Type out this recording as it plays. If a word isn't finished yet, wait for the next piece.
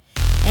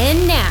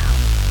And now,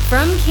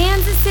 from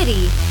Kansas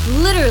City,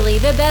 literally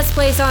the best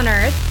place on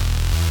earth,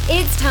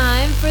 it's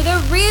time for the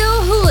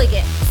Real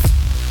Hooligans.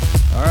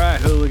 All right,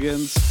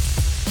 hooligans.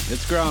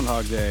 It's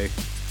Groundhog Day.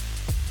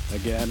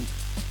 Again.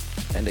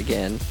 And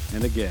again.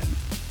 And again.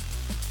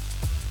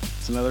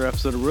 It's another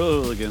episode of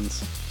Real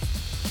Hooligans.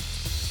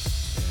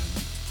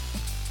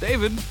 And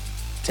David.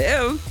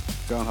 Tim.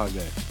 Groundhog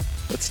Day.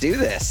 Let's do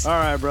this. All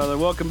right, brother.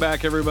 Welcome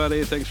back,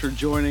 everybody. Thanks for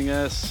joining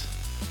us.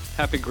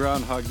 Happy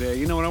Groundhog Day.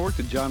 You know, when I worked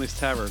at Johnny's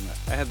Tavern,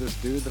 I had this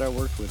dude that I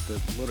worked with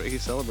that literally, he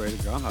celebrated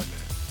Groundhog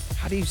Day.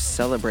 How do you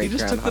celebrate Groundhog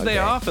Day? He just took the day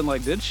off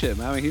and did shit,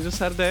 man. I mean, he just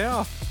had a day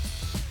off.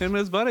 Him and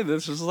his buddy.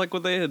 This is like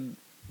what they had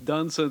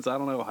done since, I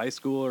don't know, high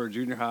school or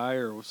junior high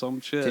or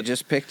some shit. They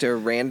just picked a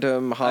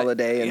random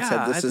holiday and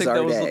said, this is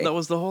our day. That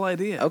was the whole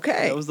idea.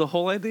 Okay. That was the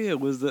whole idea.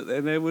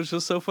 And it was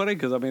just so funny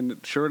because, I mean,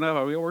 sure enough,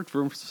 I worked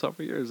for him for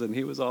several years and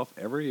he was off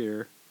every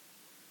year.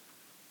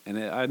 And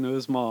I knew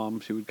his mom.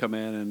 She would come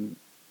in and,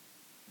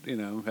 you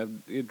know,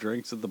 have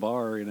drinks at the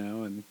bar, you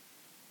know, and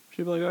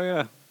she'd be like, oh,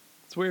 yeah,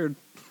 it's weird.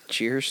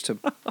 Cheers to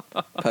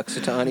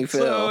Puxatawny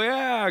Phil. So,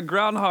 yeah,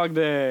 Groundhog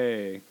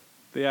Day.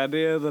 The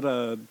idea that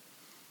a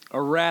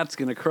rat's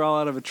going to crawl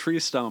out of a tree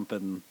stump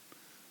and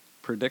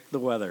predict the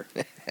weather.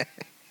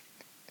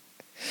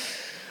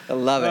 I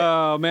love it.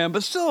 Oh, man.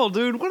 But still,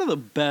 dude, one of the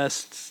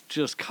best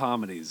just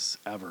comedies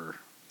ever.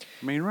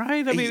 I mean,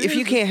 right? I mean, if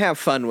you can't have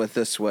fun with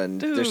this one,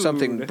 dude, there's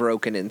something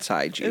broken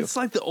inside you. It's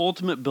like the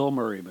ultimate Bill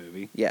Murray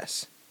movie.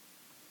 Yes.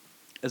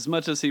 As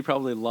much as he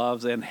probably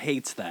loves and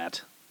hates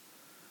that.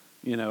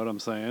 You know what I'm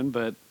saying?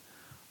 But,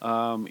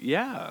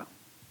 yeah.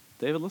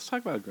 David, let's talk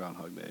about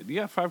Groundhog Day. Do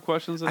you have 5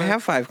 questions? I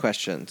have 5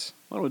 questions.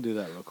 Why don't we do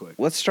that real quick?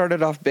 Let's start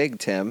it off big,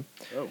 Tim.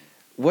 Oh.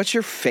 What's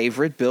your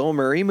favorite Bill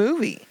Murray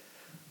movie?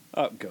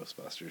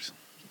 Ghostbusters.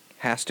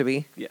 Has to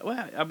be? Yeah,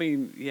 well, I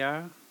mean,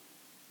 yeah.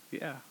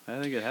 Yeah, I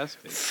think it has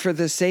to be. For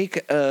the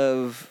sake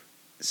of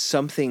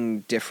something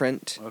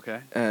different,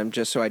 okay.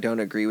 Just so I don't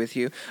agree with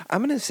you,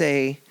 I'm going to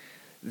say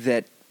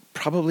that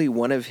probably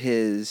one of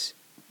his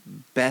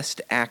best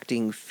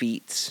acting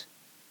feats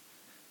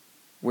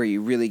where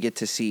you really get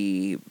to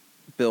see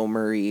Bill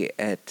Murray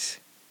at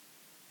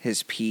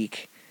his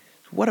peak.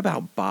 What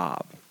About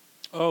Bob?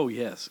 Oh,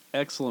 yes.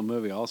 Excellent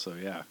movie also,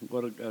 yeah.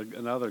 What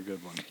another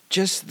good one.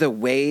 Just the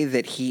way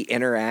that he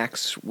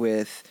interacts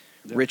with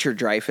Richard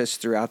Dreyfuss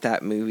throughout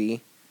that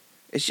movie.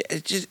 It's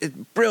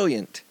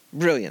brilliant.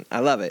 Brilliant. I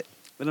love it.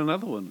 And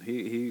another one,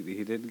 he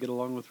didn't get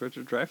along with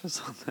Richard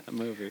Dreyfuss on that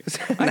movie.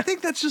 I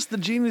think that's just the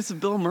genius of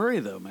Bill Murray,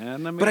 though,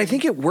 man. I mean, but I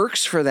think it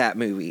works for that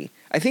movie.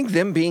 I think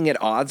them being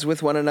at odds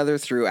with one another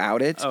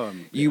throughout it,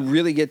 you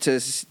really get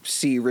to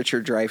see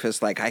Richard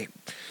Dreyfuss like,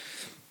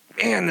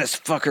 man, this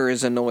fucker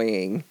is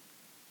annoying.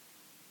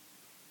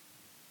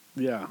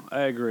 Yeah,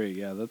 I agree.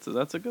 Yeah,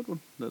 that's a good one.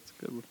 That's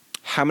a good one.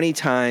 How many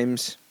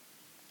times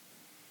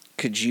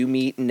could you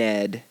meet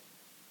Ned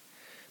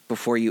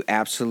before you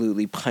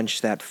absolutely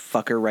punch that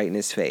fucker right in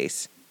his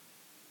face?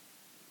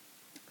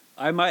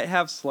 I might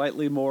have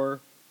slightly more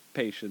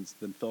patience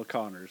than Phil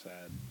Connors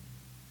had,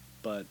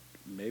 but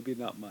maybe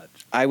not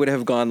much. I would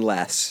have gone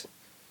less.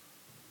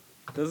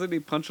 Doesn't he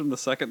punch him the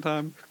second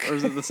time? Or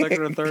is it the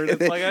second or third?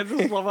 It's like, I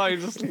just love how he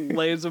just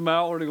lays him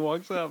out when he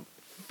walks up.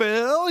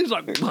 Phil? He's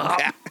like,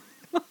 pop.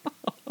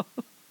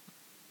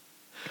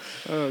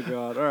 Oh,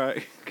 God. All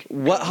right.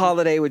 What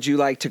holiday would you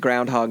like to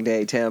Groundhog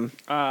Day, Tim?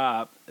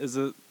 Is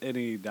it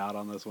any doubt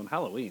on this one?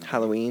 Halloween.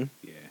 Halloween?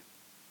 Yeah.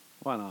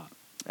 Why not?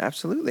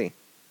 Absolutely.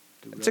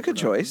 It's a good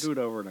choice. Do it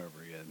over and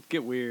over again.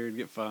 Get weird,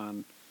 get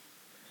fun.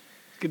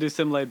 You could do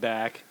some laid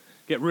back.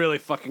 Get really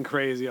fucking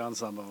crazy on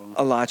some of them.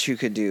 A lot you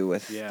could do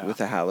with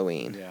a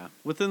Halloween. Yeah.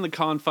 Within the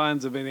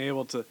confines of being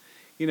able to,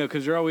 you know,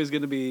 because you're always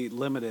going to be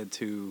limited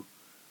to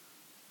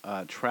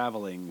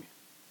traveling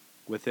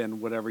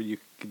within whatever you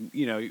can,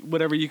 you know,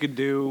 whatever you can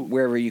do.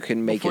 Wherever you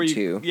can make it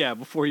to. Yeah,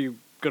 before you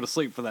go to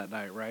sleep for that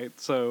night, right?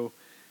 So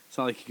it's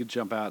not like you could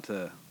jump out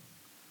to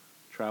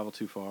travel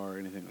too far or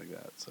anything like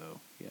that. So,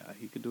 yeah,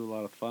 he could do a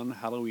lot of fun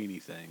Halloween-y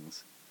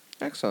things.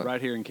 Excellent. Right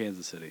here in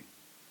Kansas City.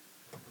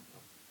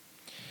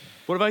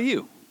 What about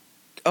you?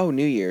 Oh,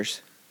 New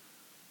Year's.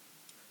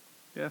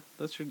 Yeah,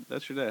 that's your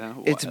day, huh?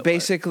 It's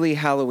basically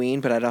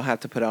Halloween, but I don't have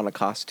to put on a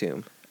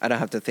costume. I don't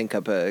have to think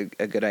up a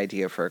good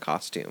idea for a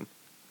costume.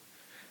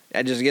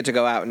 I just get to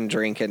go out and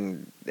drink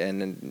and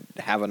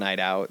have a night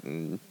out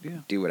and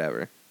do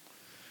whatever.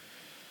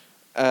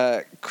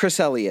 Chris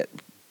Elliott,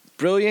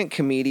 brilliant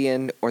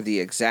comedian or the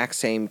exact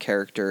same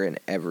character in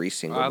every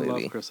single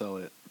movie?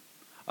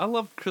 I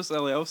love Chris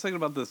Elliott. I was thinking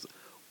about this.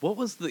 What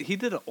was he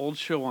did an old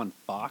show on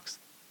Fox,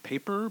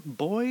 Paper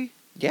Boy?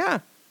 Yeah.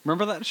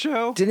 Remember that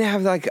show? Didn't it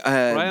have like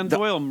Ryan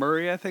Doyle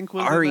Murray, I think,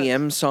 was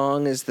REM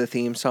song is the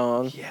theme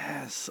song.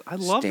 Yes, I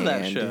love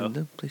that show.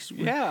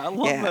 Yeah, I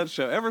love that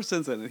show. Ever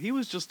since then, he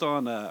was just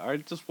on. I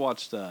just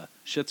watched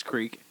Schitt's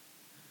Creek,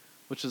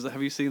 which is.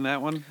 Have you seen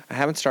that one? I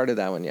haven't started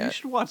that one yet. You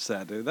should watch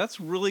that, dude.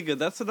 That's really good.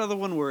 That's another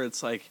one where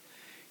it's like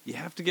you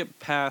have to get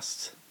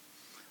past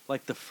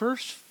like the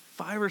first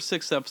 5 or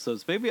 6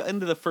 episodes, maybe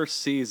into the first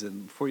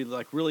season, before you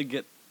like really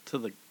get to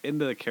the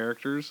into the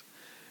characters.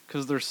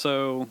 because they're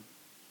so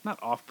not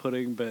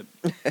off-putting, but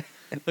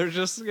they're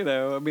just, you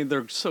know, I mean,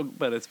 they're so.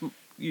 But it's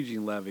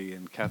Eugene Levy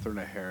and Catherine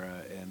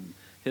O'Hara, and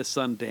his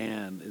son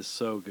Dan is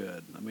so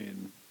good. I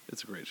mean,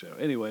 it's a great show.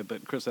 Anyway,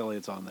 but Chris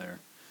Elliott's on there.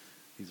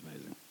 He's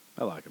amazing.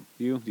 I like him.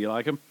 Do you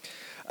like him?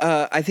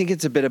 I think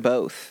it's a bit of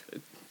both.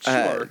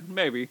 Sure,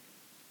 maybe.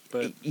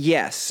 But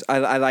yes,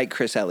 I like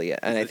Chris Elliott,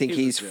 and I think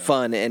he's yeah.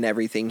 fun in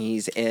everything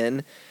he's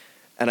in.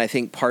 And I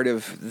think part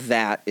of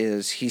that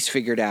is he's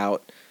figured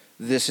out,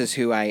 this is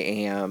who I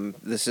am,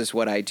 this is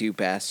what I do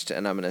best,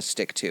 and I'm going to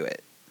stick to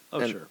it. oh,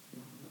 And sure,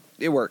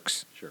 it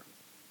works. sure.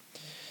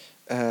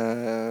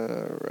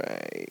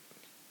 Right.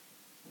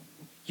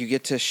 You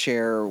get to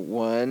share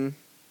one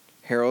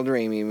Harold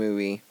Ramis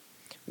movie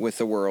with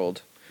the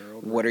world.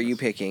 Harold What are you Ramis.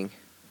 picking?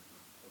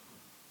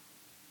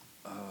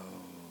 Oh,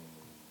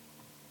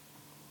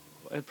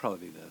 it'd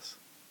probably be this.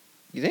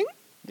 You think?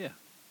 Yeah,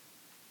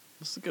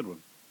 this is a good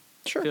one.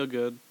 Sure. Feel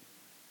good.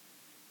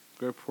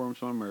 Great performance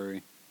by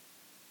Murray.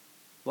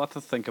 A lot to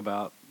think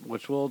about,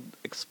 which we'll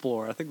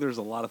explore. I think there's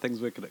a lot of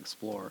things we could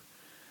explore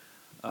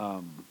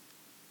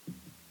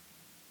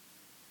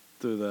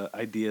through the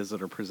ideas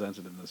that are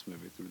presented in this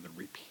movie, through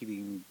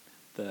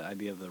the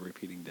idea of the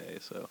repeating day.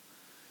 So,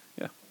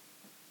 yeah.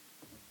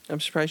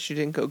 I'm surprised you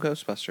didn't go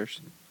Ghostbusters.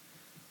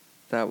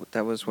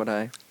 That was what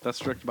I... That's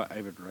directed by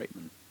Ivan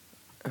Reitman.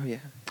 Oh, yeah.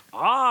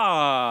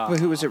 Ah! Well,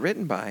 who was it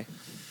written by?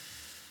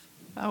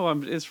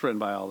 Oh, it's written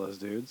by all those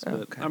dudes. Oh,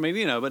 But, okay. I mean,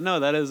 you know, but no,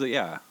 that is,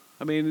 yeah.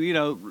 I mean, you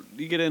know,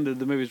 you get into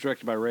the movies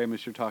directed by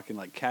Ramis, you're talking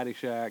like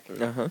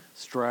Caddyshack, Uh-huh.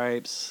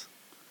 Stripes.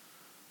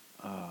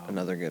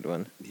 Another good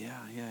one. Yeah.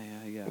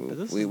 Ooh, But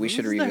this we is,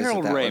 should this is the revisit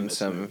Harold that one Ramis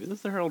some- movie. This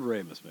is the Harold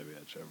Ramis movie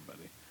I'd show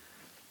everybody.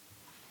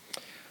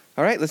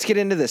 All right, let's get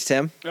into this,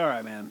 Tim. All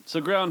right, man.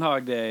 So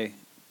Groundhog Day,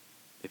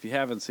 if you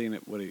haven't seen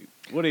it, what are you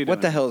doing?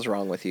 What the hell is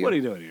wrong with you? What are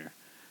you doing here?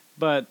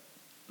 But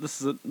this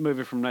is a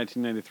movie from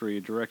 1993,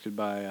 directed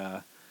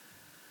by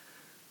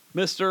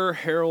Mr.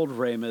 Harold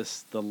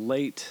Ramis, the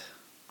late,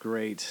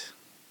 great,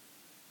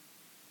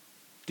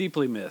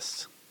 deeply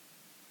missed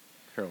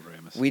Harold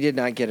Ramis. We did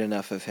not get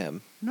enough of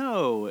him.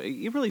 No,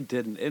 you really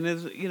didn't. And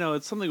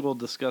it's something we'll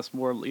discuss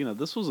more. You know,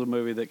 this was a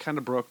movie that kind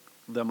of broke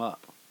them up.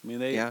 I mean,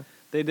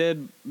 they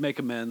did make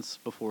amends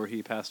before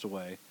he passed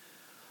away.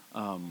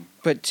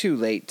 But too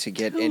late to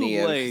get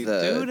any late, of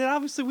the... dude. And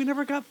obviously, we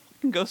never got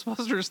fucking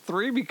Ghostbusters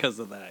 3 because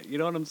of that. You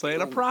know what I'm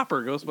saying? A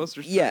proper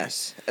Ghostbusters 3.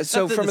 Yes. Not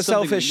So that from a it's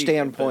something selfish unique, but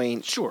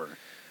standpoint... sure.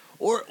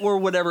 Or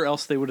whatever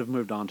else they would have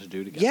moved on to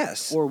do together.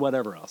 Yes. Or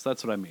whatever else.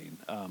 That's what I mean.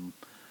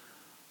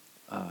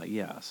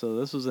 So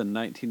this was in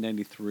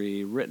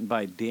 1993, written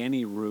by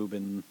Danny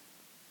Rubin,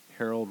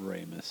 Harold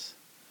Ramis.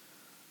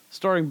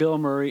 Starring Bill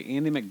Murray,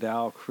 Andy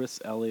McDowell, Chris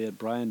Elliott,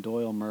 Brian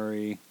Doyle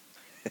Murray.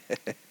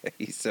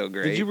 He's so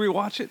great. Did you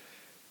rewatch it?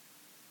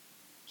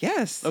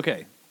 Yes.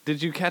 Okay.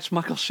 Did you catch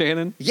Michael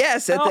Shannon?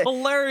 Yes. How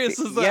hilarious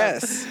is that?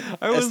 Yes.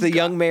 That's the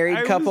young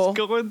married couple. I was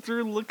going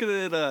through looking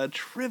at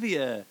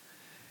trivia,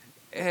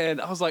 and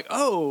I was like,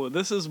 "Oh,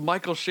 this is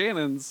Michael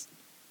Shannon's."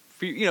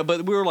 You know,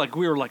 but we were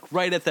like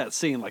right at that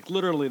scene, like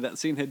literally that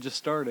scene had just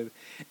started,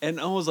 and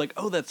I was like,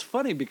 "Oh, that's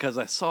funny," because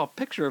I saw a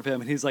picture of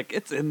him, and he's like,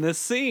 "It's in this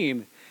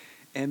scene,"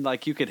 and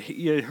like you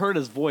heard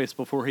his voice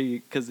before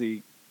because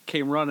he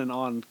came running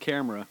on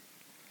camera,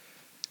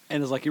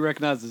 and it's like you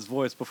recognized his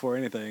voice before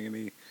anything,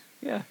 and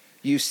yeah.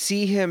 You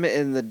see him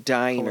in the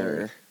diner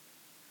Hilarious.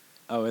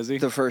 Oh, is he?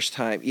 the first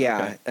time.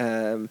 Yeah.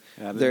 Yeah,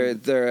 I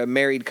They're a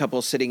married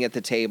couple sitting at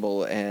the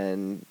table,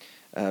 and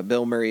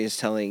Bill Murray is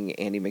telling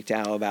Andy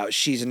McDowell about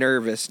she's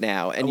nervous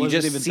now, and I you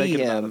wasn't just even see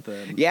thinking about him. it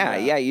then. Yeah,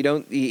 Yeah. You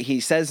don't.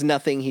 He says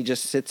nothing. He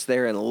just sits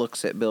there and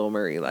looks at Bill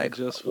Murray I like,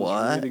 just was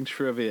what? reading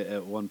trivia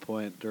at one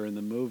point during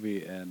the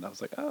movie, and I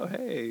was like, "Oh,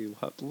 hey, we'll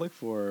have to look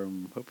for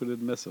him. Hope we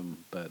didn't miss him."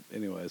 But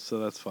anyway, so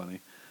that's funny.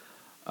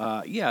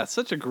 Yeah, it's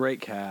such a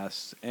great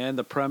cast, and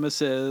the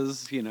premise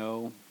is,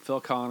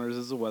 Phil Connors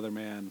is a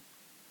weatherman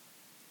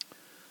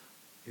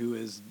who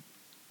has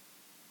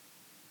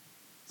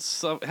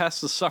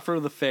to suffer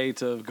the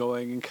fate of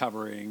going and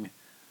covering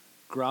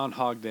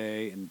Groundhog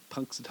Day in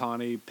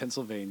Punxsutawney,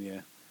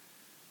 Pennsylvania.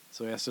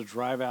 So he has to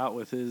drive out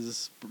with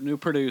his new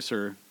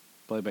producer,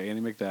 played by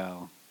Andy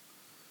McDowell,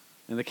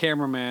 and the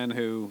cameraman,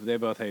 who they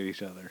both hate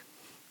each other,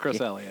 Chris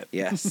Elliott.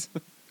 Yes.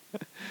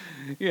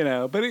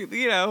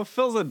 But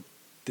Phil's a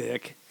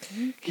dick.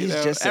 He's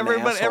just an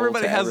asshole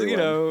everybody to has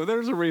everyone.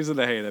 there's a reason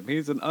to hate him.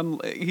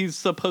 He's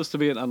supposed to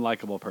be an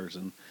unlikable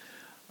person.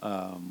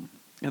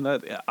 And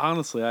that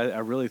honestly, I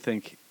really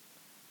think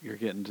you're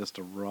getting just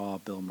a raw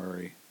Bill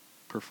Murray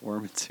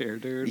performance here,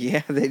 dude.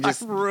 Yeah, they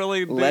just I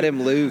really let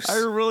him loose. I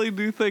really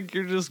do think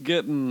you're just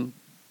getting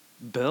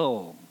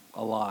Bill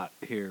a lot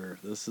here.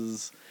 This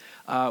is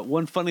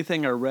one funny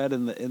thing I read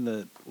in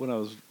the when I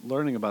was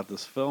learning about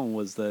this film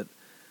was that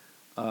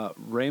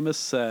Ramis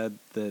said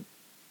that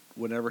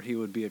whenever he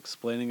would be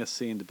explaining a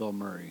scene to Bill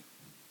Murray,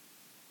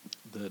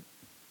 that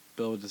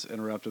Bill would just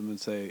interrupt him and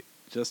say,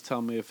 "Just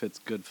tell me if it's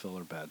good Phil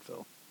or bad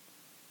Phil."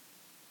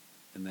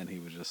 And then he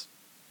would just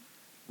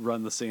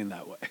run the scene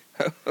that way.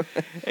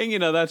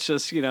 And, that's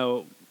just,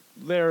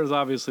 there is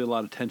obviously a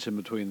lot of tension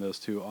between those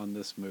two on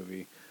this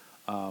movie.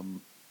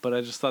 But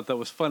I just thought that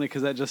was funny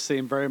because that just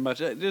seemed very much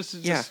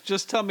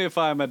just tell me if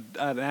I'm an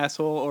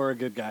asshole or a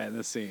good guy in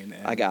this scene.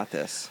 And, I got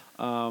this.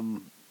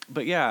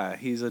 but yeah,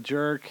 he's a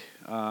jerk.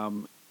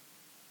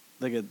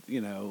 They get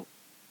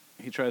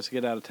he tries to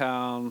get out of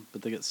town,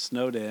 but they get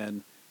snowed in,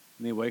 and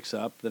he wakes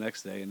up the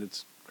next day and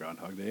it's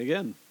Groundhog Day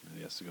again. And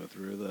he has to go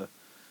through the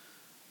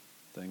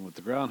thing with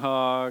the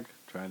groundhog,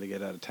 trying to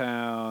get out of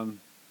town,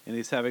 and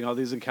he's having all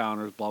these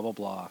encounters, blah blah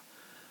blah,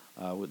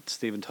 with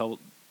Stephen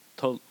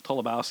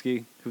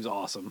Tolobowski, who's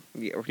awesome.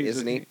 Yeah,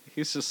 isn't he?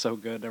 He's just so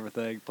good and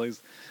everything.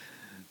 Plays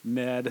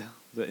Ned,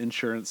 the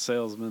insurance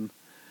salesman.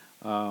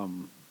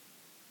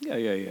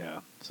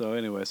 Yeah. So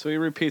anyway, so he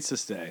repeats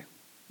this day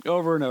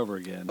over and over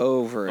again.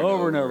 Over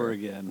and over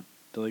again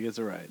till he gets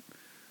it right.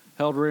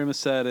 Harold Ramis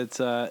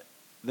said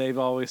they've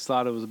always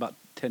thought it was about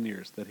 10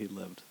 years that he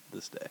lived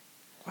this day.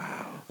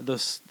 Wow. The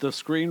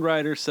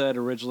screenwriter said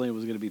originally it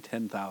was going to be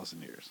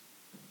 10,000 years.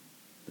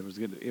 It was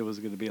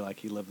going to be like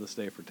he lived this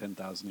day for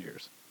 10,000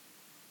 years.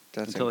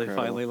 That's until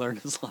incredible. he finally learned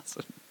his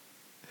lesson.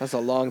 That's a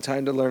long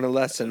time to learn a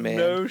lesson, man.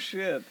 No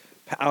shit.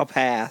 I'll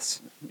pass.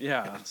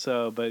 Yeah.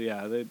 So, but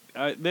yeah, they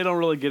don't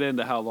really get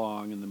into how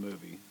long in the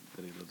movie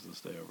that he lives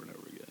this day over and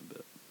over again.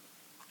 But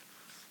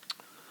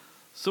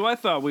so I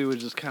thought we would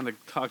just kind of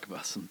talk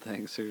about some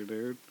things here,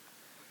 dude.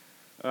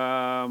 What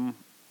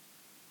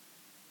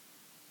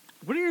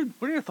are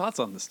your thoughts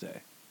on this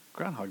day,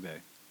 Groundhog Day?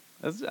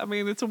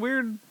 It's a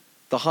weird.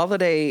 The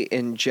holiday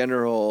in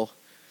general.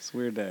 It's a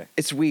weird day.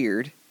 It's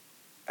weird.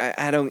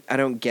 I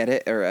don't get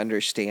it or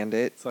understand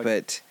it, like,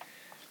 but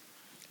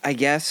I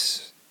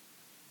guess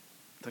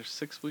there's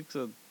 6 weeks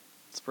of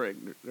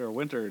spring or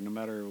winter, no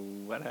matter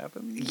what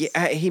happens.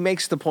 Yeah, he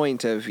makes the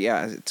point of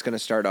it's going to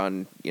start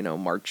on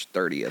March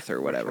 30th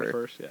or whatever.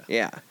 March 1st,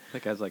 yeah.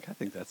 That guy's like, I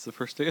think that's the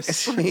first day of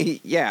spring.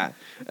 Yeah,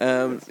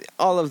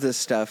 all of this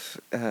stuff.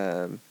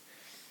 I'm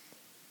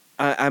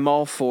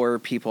all for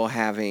people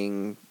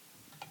having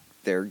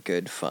their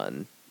good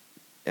fun.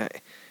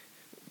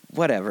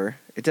 Whatever.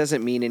 It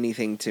doesn't mean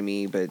anything to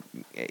me, but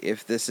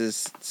if this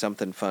is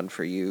something fun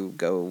for you,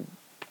 go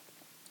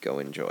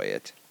enjoy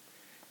it.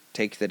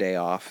 Take the day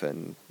off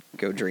and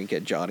go drink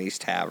at Johnny's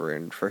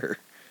Tavern for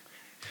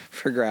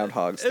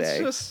Groundhog's Day. It's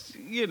just,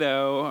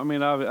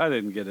 I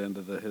didn't get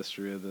into the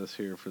history of this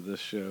here for this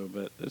show,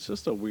 but it's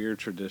just a weird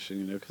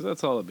tradition, because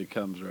that's all it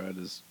becomes, right,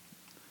 is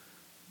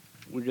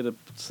we get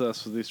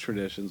obsessed with these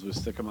traditions, we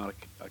stick them on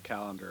a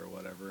calendar or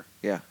whatever.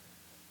 Yeah.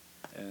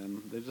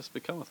 And they just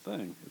become a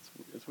thing.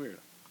 It's weird.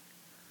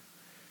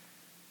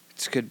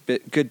 It's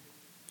good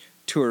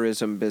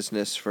tourism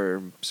business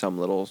for some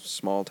little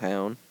small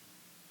town.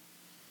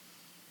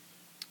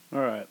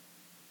 All right.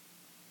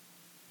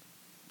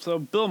 So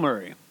Bill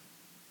Murray,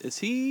 is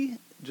he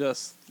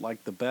just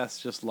like the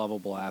best, just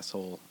lovable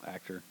asshole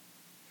actor?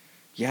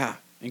 Yeah.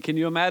 And can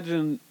you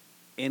imagine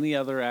any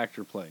other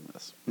actor playing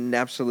this?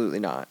 Absolutely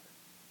not.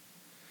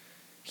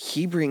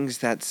 He brings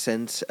that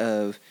sense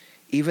of,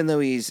 even though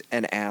he's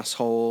an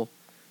asshole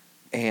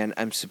and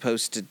I'm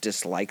supposed to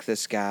dislike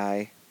this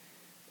guy,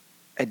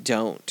 I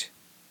don't.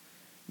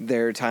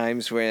 There are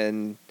times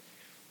when,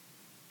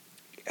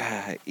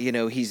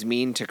 he's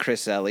mean to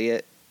Chris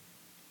Elliott,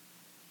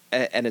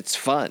 and it's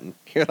fun.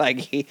 You're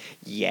like,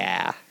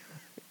 yeah,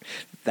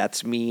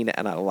 that's mean,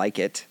 and I like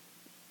it.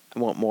 I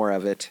want more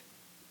of it.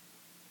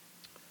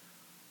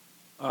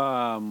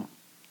 That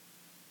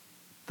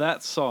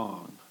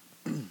song,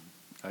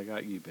 I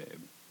Got You,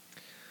 Babe.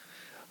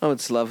 Oh,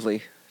 it's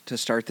lovely to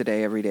start the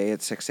day every day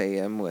at 6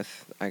 a.m.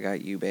 with I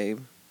Got You, Babe.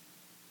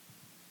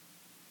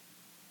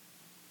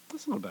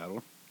 That's not a bad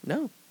one.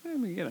 No.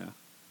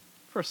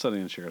 For a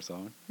Sonny and Cher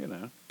song,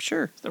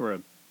 Sure. I was never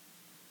a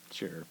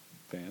Cher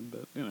fan,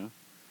 but,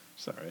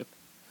 it's all right.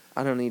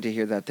 I don't need to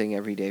hear that thing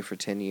every day for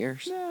 10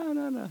 years.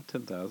 No.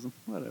 10,000,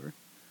 whatever.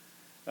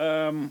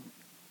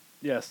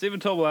 Yeah, Stephen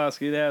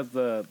Tobolowsky has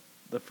the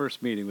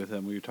first meeting with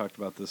him. We talked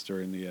about this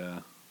during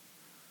the...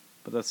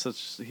 But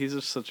he's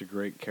just such a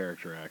great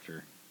character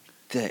actor.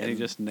 And he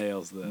just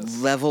nails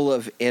this. Level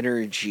of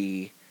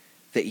energy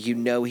that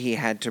he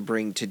had to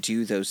bring to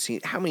do those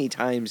scenes. How many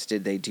times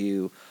did they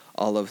do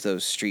all of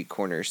those street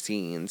corner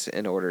scenes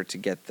in order to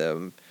get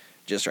them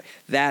just right?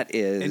 That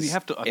is and you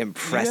have to,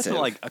 impressive.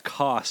 You have to,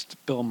 accost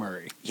Bill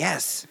Murray.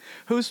 Yes.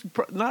 Who's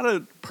not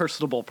a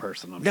personable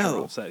person, I'm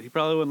sure. Upset. He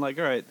probably wouldn't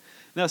all right,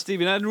 now,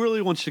 Stevie, I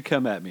really want you to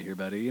come at me here,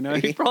 buddy.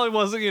 He probably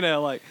wasn't,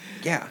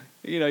 Yeah.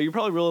 You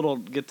probably really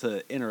don't get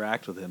to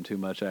interact with him too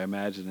much, I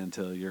imagine,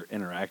 until you're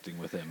interacting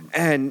with him.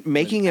 And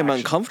making him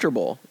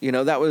uncomfortable.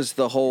 That was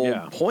the whole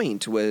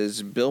point,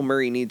 was Bill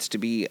Murray needs to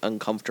be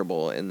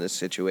uncomfortable in this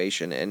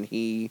situation, and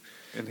he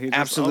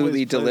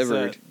absolutely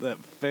delivered. That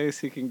face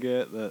he can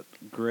get, that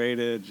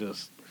graded,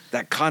 just...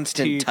 That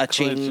constant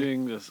touching.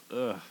 Clenching, just,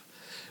 ugh.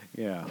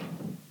 Yeah.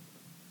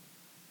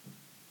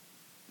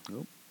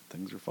 Oh,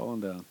 things are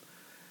falling down.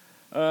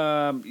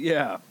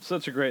 Yeah,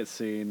 such a great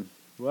scene.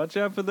 Watch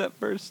out for that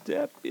first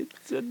step.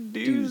 It's a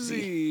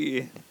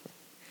doozy.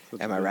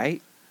 Am I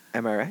right?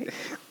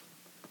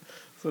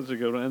 Such a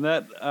good one. And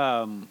that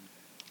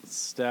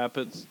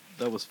Stappet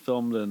that was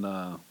filmed in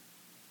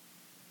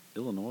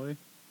Illinois,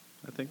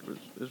 I think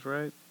is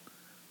right.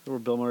 That's where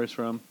Bill Murray's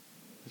from.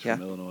 He's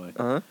from Illinois.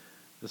 Uh-huh.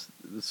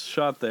 This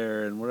shot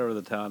there, and whatever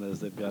the town is,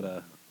 they've got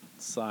a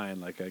sign,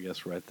 like I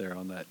guess right there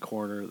on that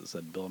corner that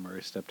said Bill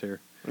Murray stepped here.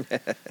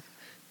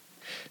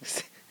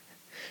 It's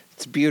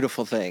a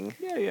beautiful thing.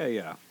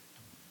 Yeah.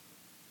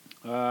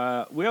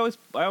 I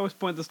always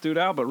point this dude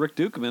out, but Rick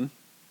Dukeman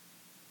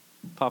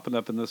popping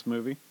up in this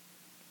movie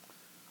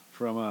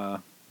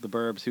from The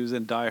Burbs. He was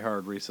in Die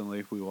Hard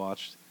recently. We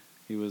watched.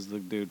 He was the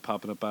dude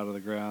popping up out of the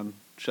ground,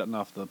 shutting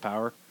off the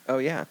power. Oh,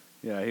 yeah.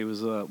 Yeah, he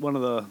was one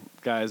of the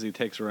guys he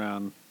takes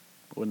around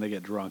when they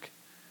get drunk.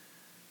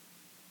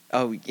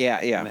 Oh, yeah.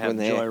 And they have when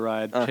a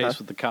joyride, chase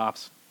with the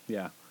cops.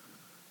 Yeah.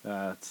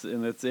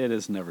 It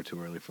is never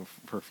too early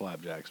for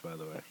flapjacks, by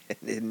the way.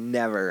 It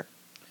never.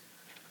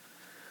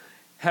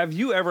 Have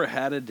you ever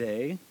had a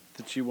day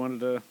that you wanted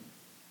to,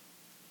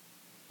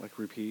 like,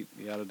 repeat?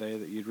 You had a day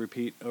that you'd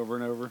repeat over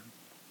and over?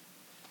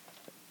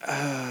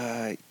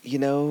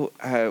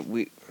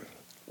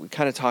 We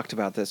kind of talked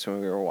about this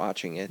when we were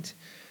watching it.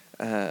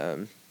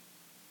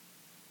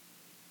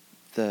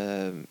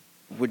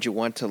 Would you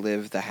want to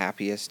live the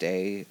happiest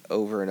day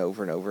over and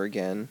over and over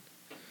again?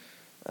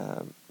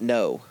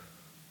 No,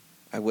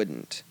 I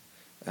wouldn't.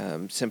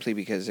 Simply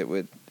because it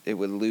would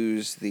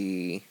lose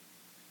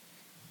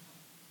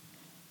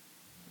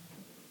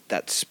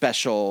that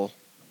special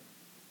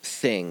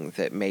thing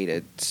that made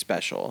it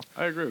special.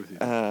 I agree with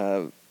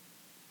you.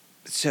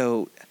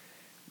 So,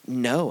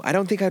 no, I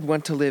don't think I'd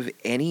want to live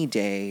any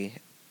day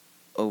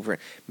over.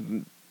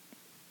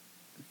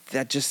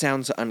 That just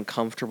sounds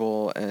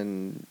uncomfortable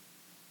and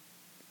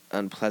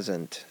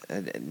unpleasant.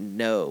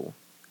 No,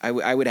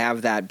 I would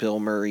have that Bill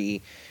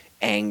Murray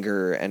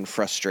anger and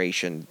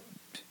frustration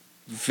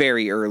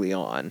very early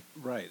on.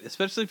 Right,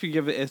 especially if you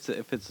give it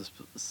if it's a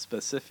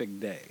specific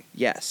day.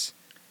 Yes,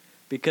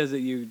 because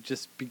you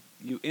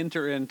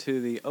enter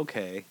into the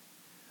okay.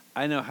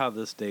 I know how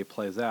this day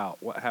plays out.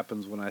 What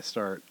happens when I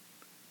start?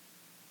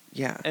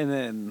 Yeah, and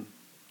then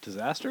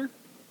disaster.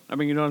 I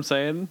mean, you know what I'm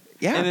saying?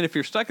 Yeah. And then if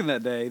you're stuck in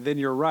that day, then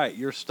you're right.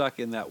 You're stuck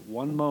in that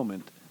one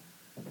moment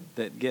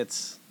that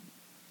gets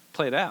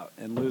played out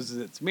and loses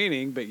its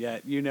meaning. But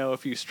yet,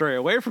 if you stray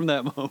away from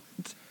that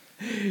moment,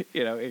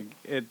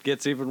 it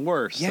gets even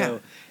worse. Yeah.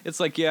 So it's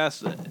like,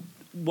 yes,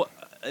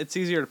 it's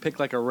easier to pick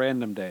like a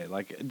random day.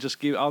 Like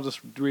I'll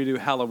just redo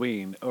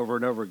Halloween over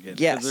and over again.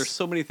 Yes. Because there's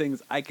so many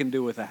things I can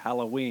do with a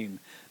Halloween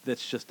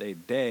that's just a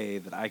day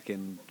that I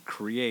can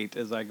create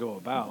as I go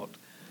about,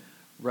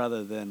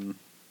 rather than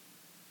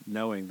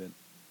knowing that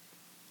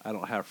I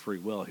don't have free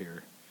will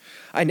here.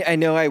 I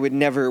know I would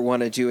never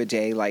want to do a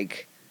day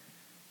like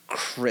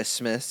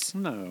Christmas.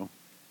 No.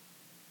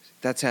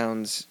 That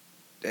sounds...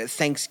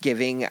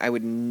 Thanksgiving, I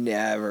would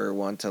never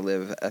want to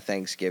live a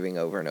Thanksgiving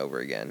over and over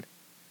again.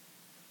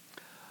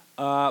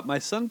 My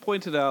son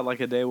pointed out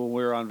like a day when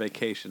we were on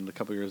vacation a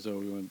couple years ago.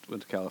 We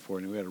went to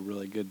California. We had a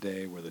really good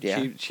day where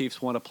the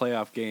Chiefs won a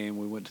playoff game.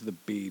 We went to the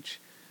beach.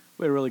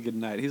 We had a really good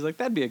night. He's like,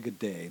 that'd be a good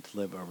day to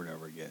live over and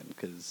over again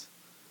because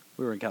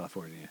we were in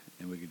California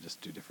and we could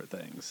just do different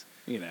things,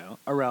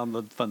 around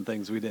the fun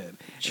things we did.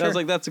 Sure. And I was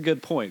like, that's a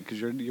good point because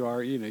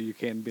you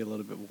can be a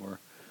little bit more.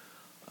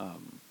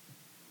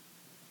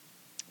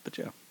 But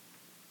yeah,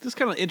 just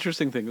kind of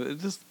interesting thing.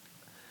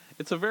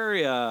 It's a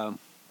very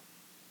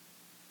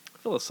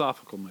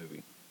philosophical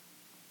movie,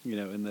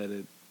 in that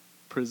it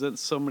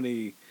presents so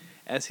many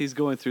as he's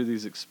going through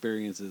these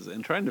experiences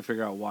and trying to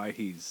figure out why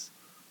he's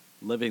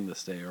living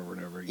this day over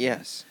and over again.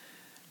 Yes.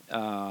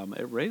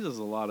 It raises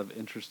a lot of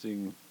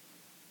interesting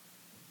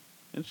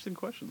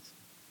questions.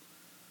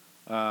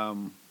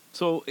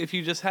 So if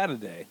you just had a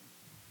day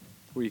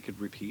where you could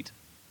repeat,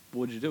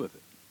 what would you do with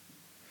it?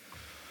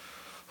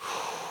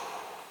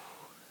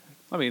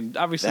 I mean,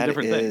 obviously that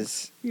different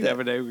things. You could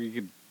have a day where you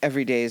could...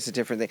 Every day is a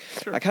different thing.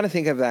 Sure. I kind of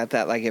think of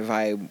that like if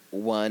I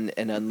won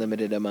an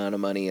unlimited amount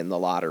of money in the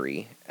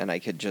lottery and I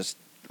could just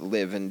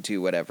live and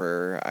do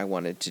whatever I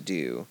wanted to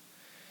do.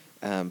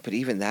 But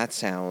even that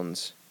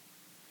sounds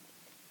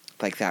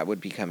like that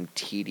would become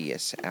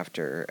tedious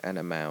after an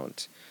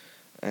amount,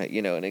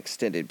 an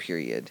extended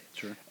period.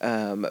 Sure.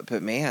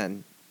 But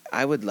man,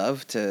 I would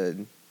love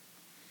to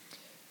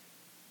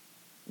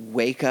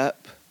wake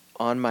up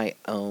on my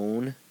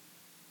own.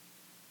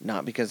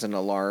 Not because an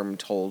alarm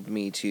told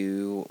me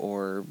to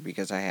or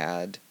because I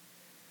had,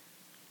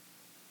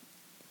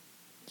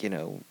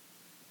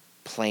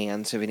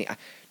 plans of any...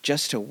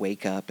 Just to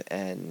wake up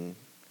and...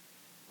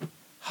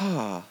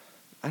 I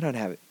don't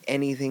have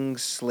anything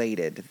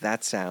slated.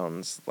 That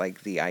sounds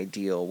like the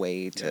ideal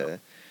way to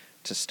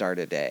start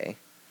a day.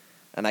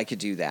 And I could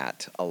do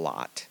that a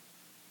lot.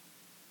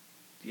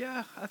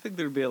 Yeah, I think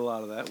there'd be a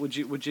lot of that. Would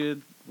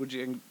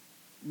you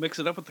mix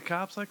it up with the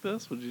cops like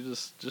this? Would you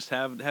just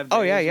have days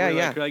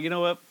where like, you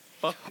know what?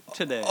 Fuck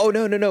today. Oh,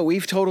 no.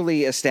 We've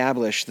totally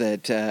established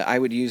that I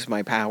would use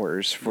my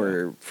powers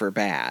for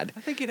bad.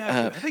 I think you'd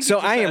have to. So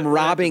I am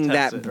robbing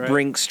that right?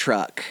 Brinks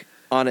truck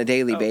on a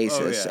daily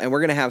basis, yeah. and we're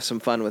going to have some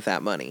fun with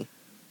that money.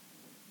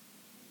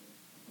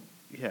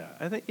 Yeah,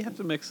 I think you have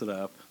to mix it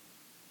up.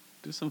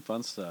 Do some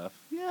fun stuff.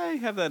 Yeah, you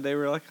have that day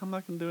where you're like, I'm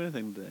not going to do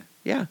anything today.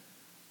 Yeah.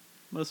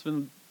 Must have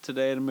been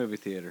today at a movie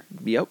theater.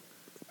 Yep.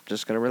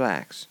 Just going to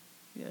relax.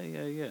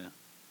 Yeah.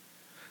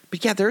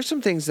 But yeah, there are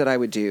some things that I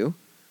would do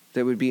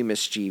that would be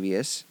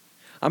mischievous.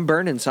 I'm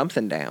burning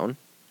something down.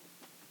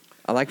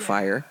 I like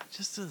fire.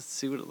 Just to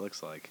see what it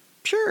looks like.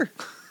 Sure.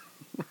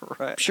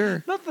 Right.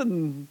 Sure.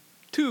 Nothing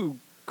too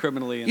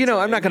criminally insane. You know,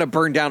 I'm not going to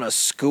burn down a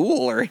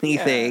school or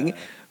anything. Yeah.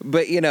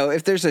 But, you know,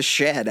 if there's a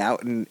shed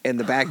out in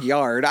the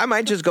backyard, I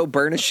might just go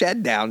burn a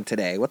shed down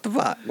today. What the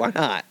fuck? Why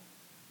not?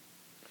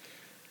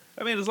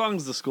 I mean, as long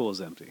as the school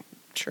is empty,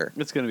 Sure.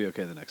 it's going to be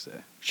okay the next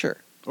day. Sure.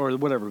 Or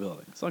whatever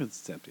building. As long as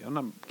it's empty. I'm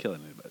not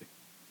killing anybody.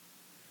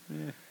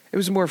 Yeah. It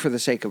was more for the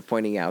sake of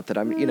pointing out that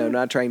I'm, you know,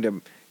 not trying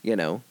to, you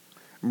know,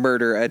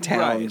 murder a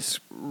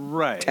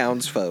Right.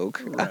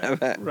 townsfolk.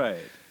 Right.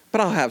 But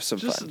I'll have some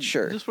fun,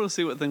 sure. Just want to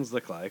see what things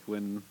look like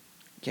when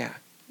Yeah.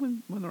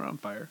 when they're on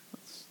fire.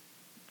 That's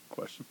the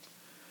question.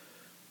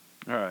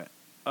 All right.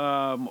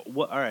 All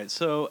right.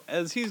 So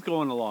as he's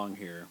going along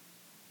here,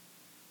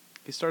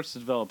 he starts to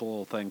develop a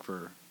little thing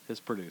for his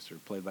producer,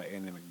 played by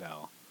Andy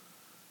McDowell.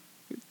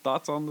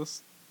 Thoughts on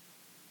this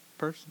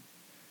person?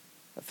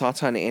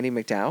 Thoughts on Andy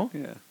McDowell?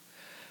 Yeah.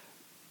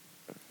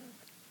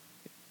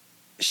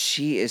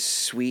 She is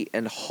sweet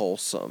and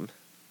wholesome.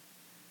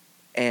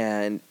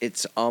 And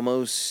it's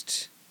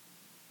almost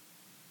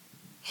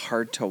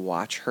hard to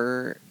watch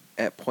her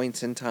at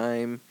points in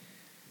time.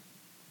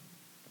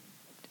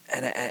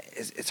 And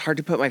it's hard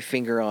to put my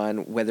finger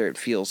on whether it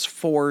feels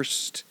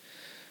forced.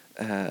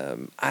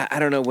 I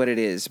don't know what it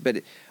is,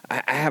 but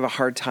I have a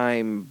hard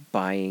time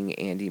buying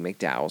Andy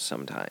McDowell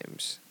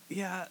sometimes.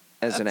 Yeah.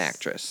 As an that's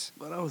actress.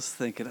 What I was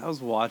thinking. I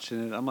was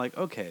watching it. I'm like,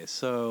 okay,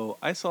 so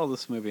I saw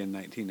this movie in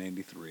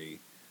 1993.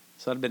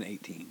 So I'd have been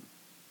 18.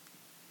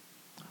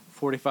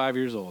 45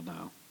 years old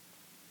now.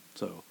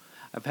 So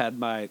I've had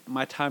my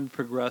time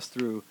progress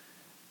through,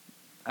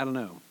 I don't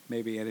know,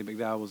 maybe Andy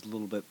McDowell was a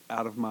little bit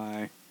out of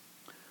my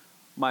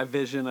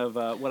vision of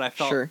what I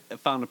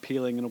found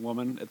appealing in a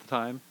woman at the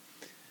time.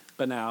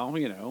 But now,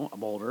 you know,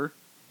 I'm older,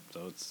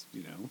 so it's,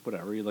 you know,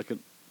 whatever. You look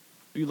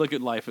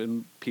at life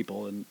and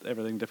people and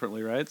everything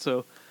differently, right?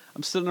 So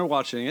I'm sitting there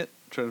watching it,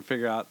 trying to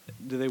figure out,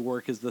 do they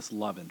work as this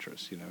love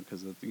interest, you know?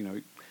 Because, you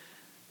know,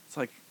 it's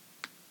like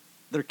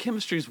their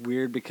chemistry's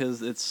weird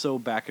because it's so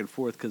back and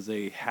forth because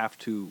they have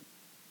to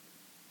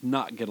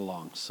not get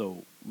along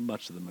so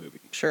much of the movie.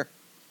 Sure.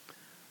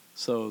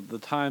 So the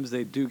times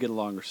they do get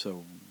along are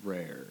so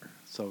rare.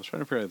 So I was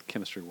trying to figure out how the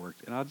chemistry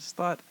worked, and I just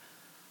thought,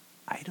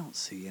 I don't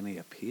see any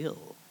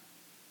appeal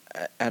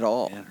At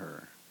all. in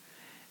her.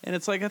 And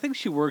it's like, I think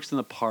she works in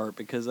the part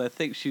because I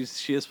think she is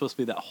supposed to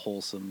be that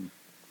wholesome.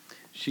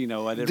 She, you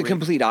know, I did The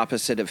complete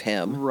opposite of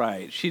him.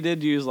 Right. She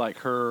did use like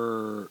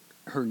her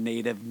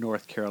native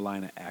North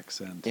Carolina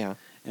accent. Yeah.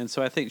 And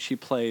so I think she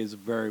plays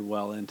very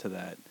well into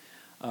that.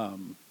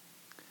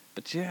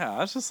 But yeah, I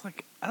was just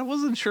like, I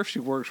wasn't sure if she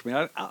works for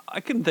me.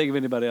 I couldn't think of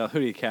anybody else. Who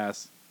do you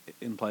cast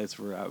in place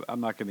for? I'm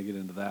not going to get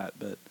into that,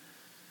 but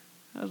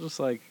I was just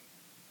like,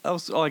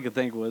 all I could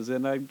think was,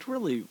 and I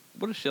really,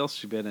 what else has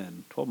she been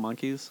in? 12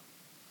 Monkeys?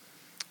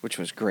 Which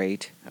was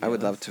great. I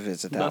would love to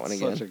visit that one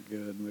again. That's such a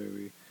good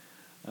movie.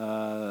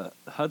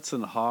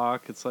 Hudson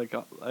Hawk. It's like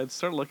I'd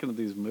start looking at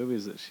these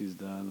movies that she's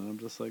done, and I'm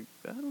just like,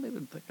 I don't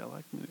even think I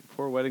like them.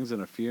 4 Weddings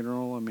and a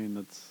Funeral. I mean,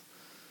 it's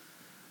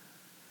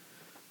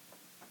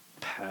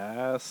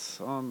pass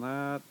on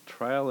that.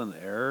 Trial and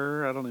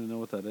Error. I don't even know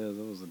what that is.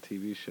 That was a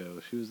TV show.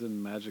 She was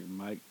in Magic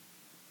Mike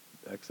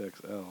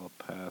XXL. I'll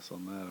pass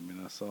on that. I mean,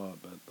 I saw it,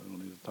 but I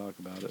don't need to talk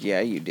about it.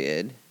 Yeah, you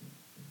did.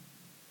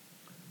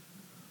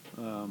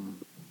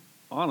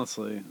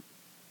 Honestly,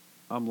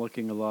 I'm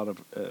looking a lot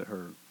at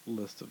her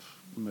list of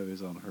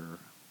movies on her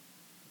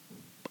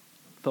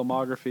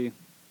filmography.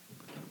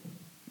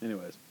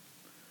 Anyways,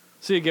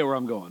 so you get where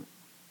I'm going.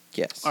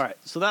 Yes. All right,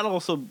 so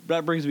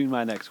that brings me to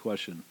my next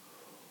question.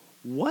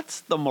 What's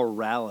the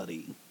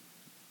morality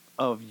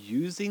of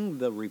using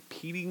the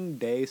repeating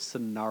day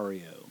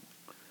scenario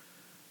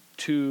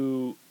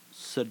to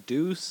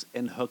seduce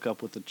and hook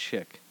up with a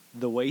chick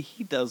the way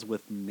he does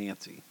with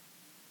Nancy?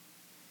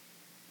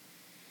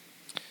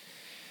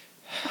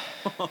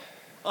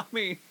 I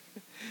mean,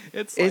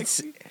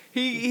 it's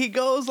he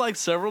goes like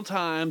several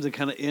times and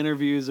kind of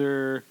interviews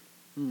her.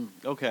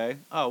 Okay.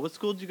 Oh, what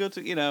school did you go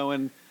to? You know,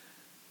 and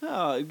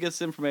he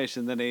gets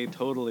information. Then he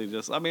totally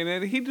just, I mean,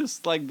 and he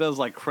just like does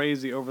like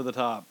crazy over the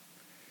top.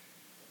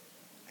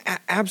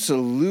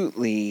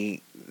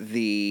 Absolutely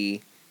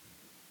the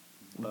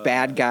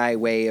bad guy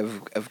way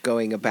of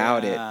going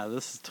about it. Yeah,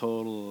 this is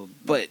total,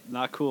 but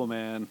not cool,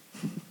 man.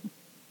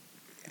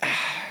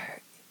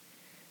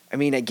 I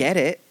mean, I get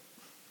it.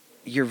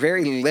 You're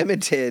very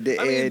limited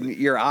in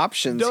your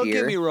options don't here.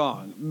 Don't get me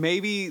wrong.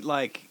 Maybe,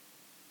 like,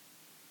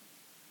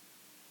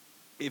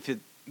 if it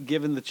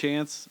given the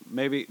chance,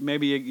 maybe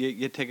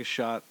you take a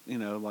shot, you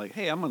know, like,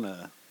 hey, I'm going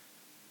to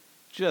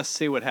just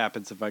see what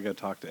happens if I go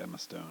talk to Emma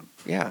Stone.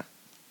 Yeah.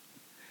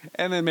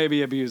 And then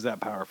maybe abuse that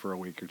power for a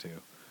week or 2,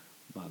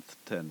 month,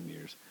 10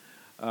 years.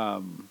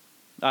 I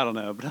don't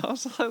know, but I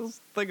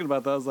was thinking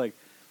about that. I was like,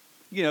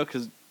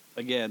 because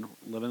again,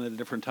 living at a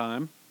different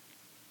time,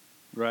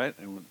 right?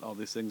 And when all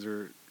these things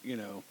are,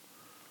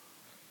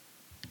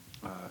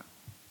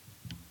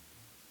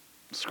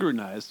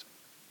 scrutinized.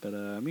 But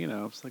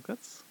it's like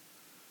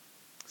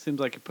seems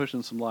like you're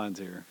pushing some lines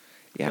here.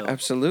 Yeah, So,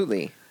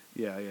 absolutely.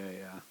 yeah.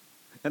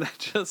 And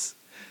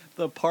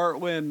the part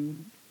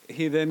when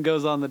he then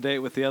goes on the date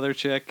with the other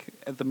chick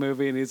at the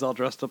movie and he's all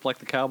dressed up like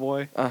the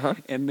cowboy. Uh-huh.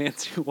 And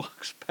Nancy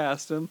walks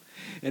past him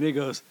and he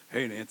goes,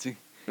 "Hey, Nancy."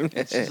 And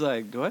she's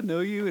like, "Do I know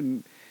you?"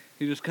 And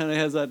he just kind of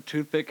has that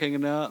toothpick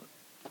hanging out.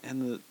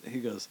 And he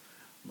goes,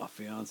 "My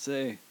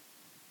fiance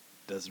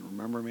doesn't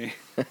remember me."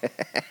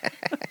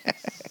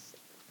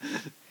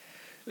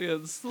 Yeah,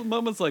 it's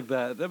moments like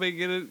that. I mean,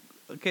 get it.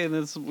 Okay,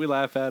 and we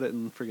laugh at it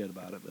and forget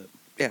about it. But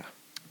Yeah.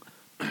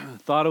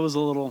 thought it was a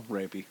little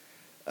rapey.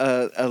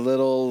 A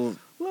little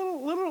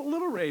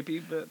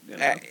rapey, but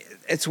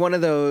it's one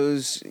of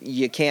those,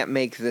 you can't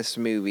make this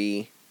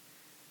movie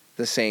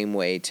the same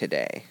way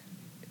today.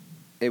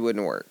 It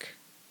wouldn't work.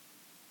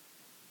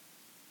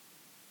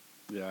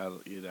 yeah,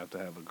 you'd have to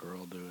have a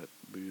girl do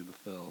the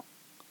fill,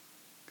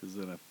 because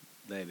then if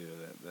they do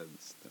that, then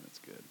it's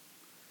good.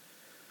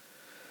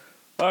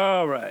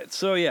 All right,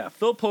 so yeah,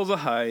 Phil pulls a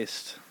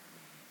heist.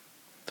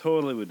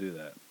 Totally would do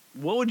that.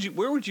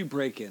 Where would you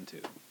break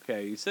into?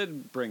 Okay, you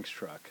said Brink's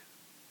truck.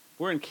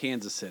 We're in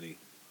Kansas City.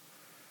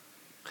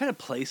 What kind of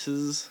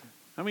places?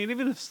 I mean,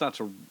 even if it's not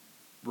to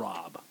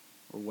rob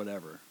or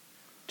whatever.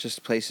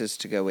 Just places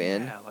to go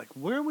in. Yeah, like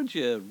where would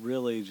you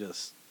really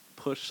just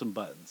push some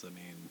buttons? I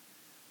mean,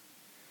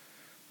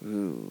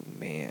 Ooh,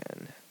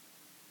 man.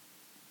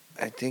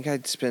 I think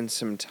I'd spend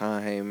some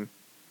time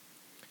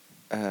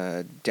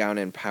down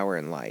in Power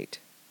and Light,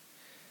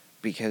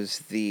 because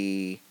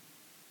the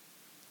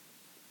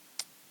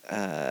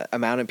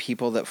amount of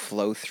people that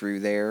flow through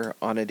there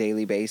on a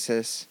daily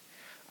basis,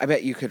 I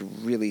bet you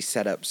could really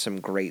set up some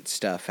great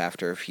stuff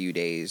after a few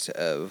days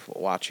of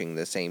watching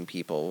the same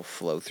people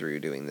flow through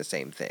doing the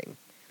same thing.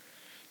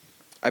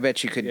 I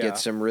bet you could Yeah. get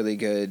some really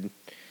good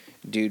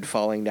dude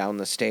falling down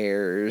the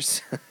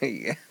stairs.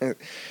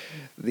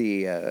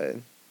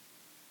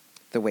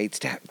 The wait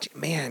staff.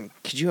 Man,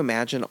 could you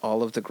imagine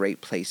all of the great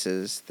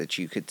places that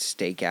you could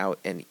stake out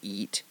and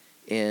eat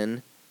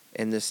in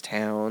this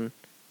town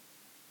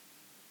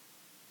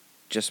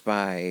just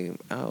by,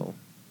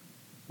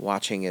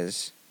 watching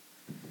as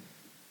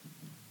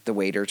the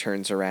waiter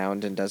turns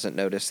around and doesn't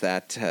notice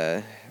that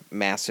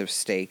massive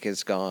steak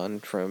is gone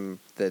from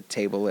the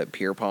table at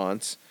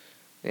Pierpont's.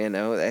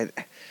 I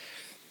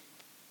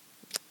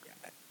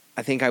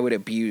think I would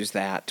abuse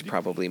that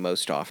probably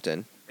most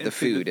often. The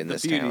food in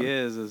this town. The beauty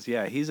is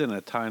he's in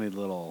a tiny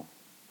little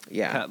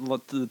Yeah.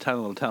 the tiny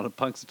little town of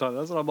Punxsutawney.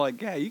 That's what I'm like.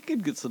 Yeah, you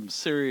could get some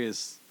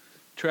serious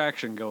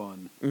traction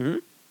going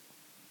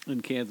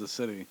in Kansas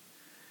City.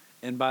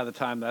 And by the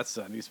time that's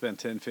done, you spend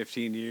 10,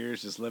 15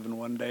 years just living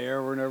one day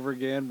over and over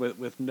again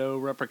with no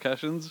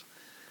repercussions.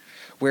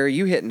 Where are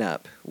you hitting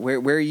up? Where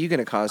are you going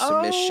to cause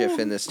some mischief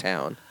in this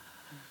town?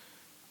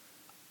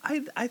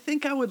 I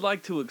think I would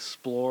like to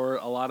explore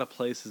a lot of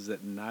places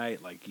at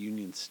night, like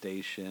Union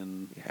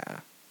Station. Yeah.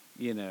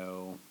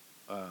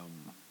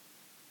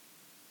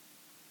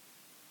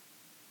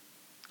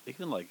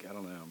 Even like, I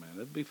don't know, man.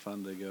 It'd be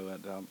fun to go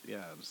out down.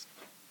 Yeah, just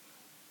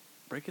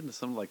break into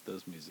some like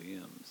those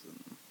museums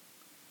and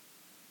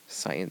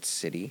Science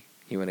City.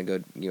 You want to go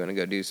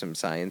do some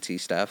sciencey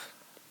stuff?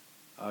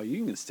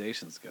 Union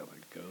Station's got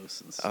like ghosts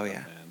and stuff. Oh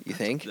yeah, man. you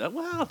think?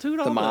 Wow, dude,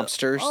 The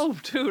mobsters? Oh,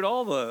 dude,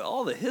 all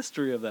the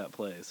history of that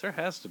place. There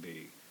has to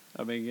be.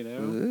 I mean,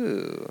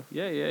 Ooh.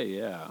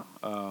 Yeah.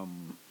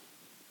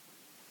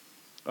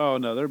 Oh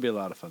no, there'd be a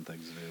lot of fun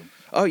things to do.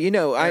 Oh,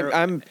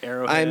 I'm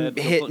Arrowhead.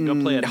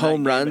 hitting play a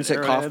home night game runs at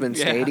Arrowhead. Kauffman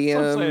Yeah, that's what I'm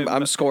Stadium. saying.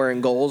 I'm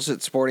scoring goals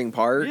at Sporting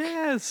Park.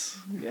 Yes.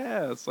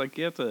 It's like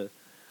you have to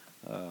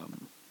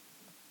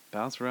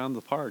bounce around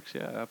the parks.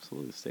 Yeah,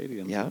 absolutely.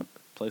 Stadiums. Yeah. And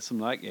play some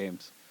night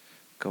games.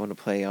 Going to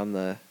play on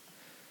the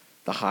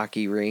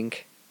hockey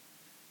rink.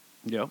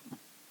 Yep.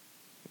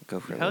 Go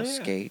for a Hell little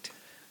yeah. skate.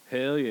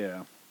 Hell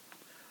yeah.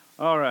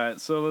 All right,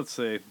 so let's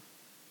see.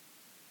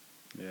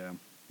 Yeah,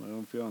 my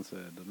own fiance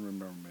doesn't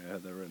remember me. I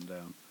had that written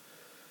down.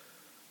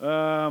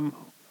 All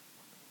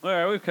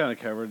right, we've kind of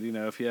covered,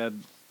 if you had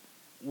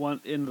one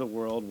into the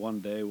world one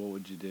day, what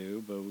would you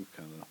do? But we've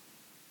kind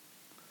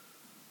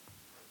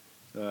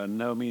of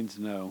no means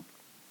no.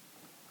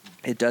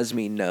 It does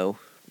mean no,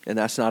 and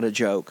that's not a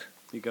joke.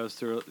 He goes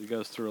through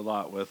a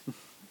lot with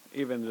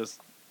even just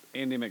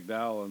Andy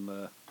McDowell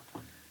and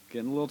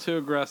getting a little too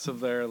aggressive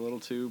there, a little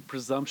too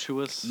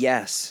presumptuous.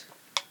 Yes.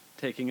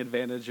 Taking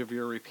advantage of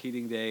your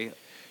repeating day.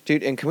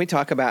 Dude, and can we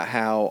talk about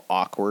how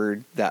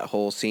awkward that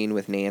whole scene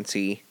with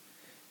Nancy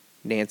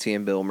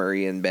and Bill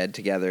Murray in bed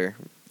together,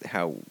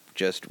 how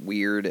just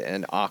weird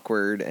and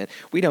awkward, and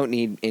we don't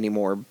need any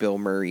more Bill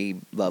Murray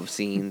love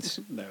scenes.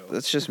 No.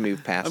 Let's just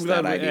move past I'm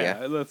glad that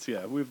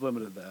idea. We've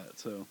limited that.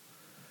 So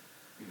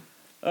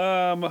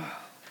let's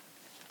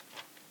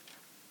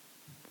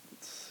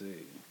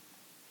see.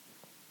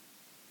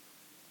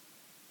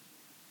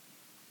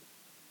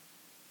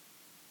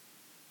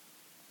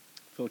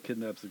 Skull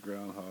kidnaps a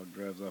groundhog,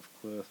 drives off a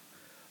cliff.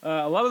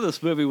 A lot of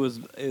this movie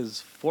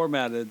is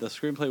formatted. The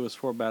screenplay was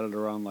formatted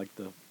around like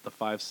the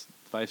five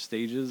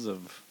stages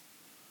of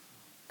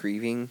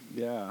Grieving.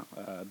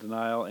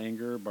 denial,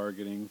 anger,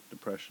 bargaining,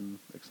 depression,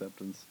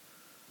 acceptance.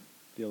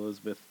 The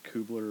Elizabeth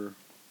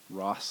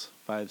Kubler-Ross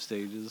 5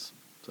 stages.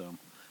 So,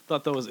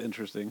 thought that was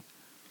interesting.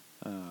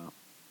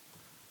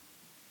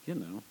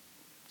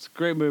 It's a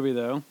great movie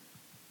though.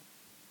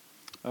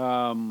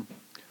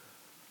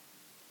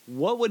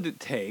 What would it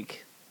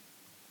take?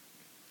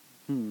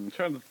 Trying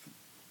to.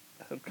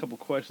 I have a couple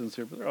questions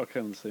here, but they're all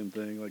kind of the same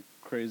thing. Like,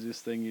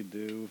 craziest thing you'd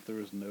do if there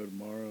was no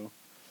tomorrow.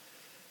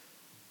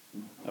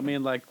 I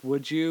mean, like,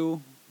 would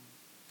you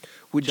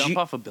jump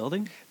off a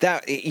building?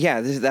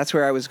 That's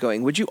where I was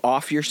going. Would you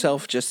off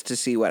yourself just to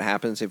see what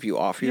happens if you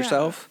off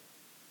yourself?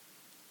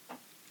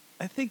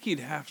 I think you'd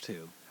have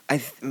to.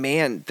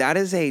 Man, that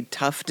is a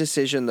tough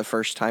decision the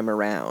first time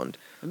around.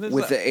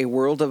 With a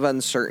world of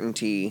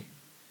uncertainty,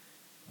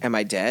 am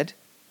I dead?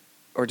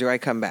 Or do I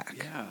come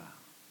back? Yeah.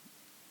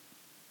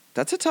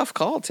 That's a tough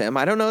call, Tim.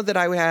 I don't know that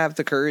I would have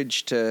the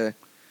courage to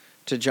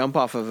jump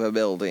off of a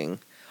building.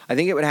 I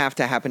think it would have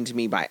to happen to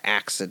me by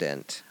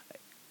accident.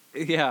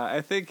 Yeah,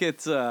 I think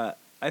it's. I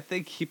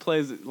think he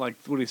plays it like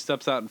when he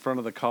steps out in front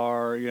of the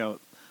car.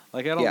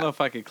 Like I don't know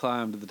if I could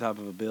climb to the top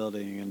of a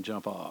building and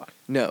jump off.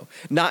 No,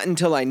 not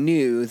until I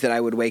knew that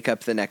I would wake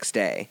up the next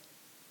day,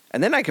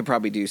 and then I could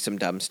probably do some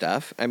dumb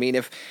stuff. I mean,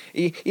 if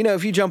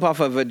you jump off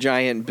of a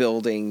giant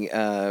building,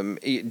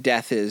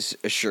 death is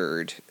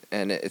assured,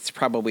 and it's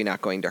probably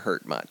not going to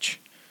hurt much.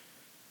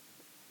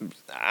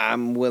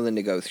 I'm willing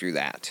to go through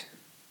that.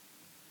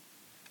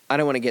 I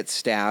don't want to get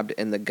stabbed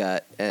in the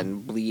gut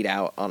and bleed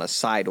out on a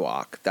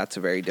sidewalk. That's a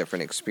very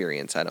different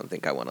experience I don't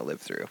think I want to live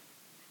through.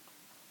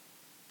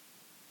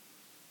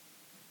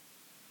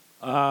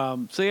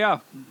 So yeah.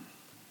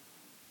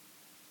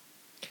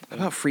 How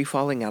about free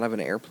falling out of an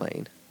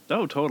airplane?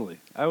 Oh, totally.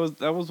 That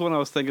was one I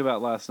was thinking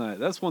about last night.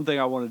 That's one thing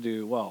I want to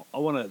do. Well, I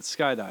want to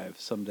skydive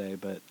someday,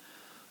 but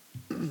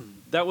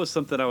that was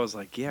something I was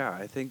like, yeah,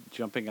 I think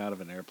jumping out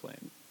of an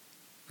airplane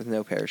with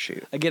no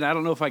parachute. Again, I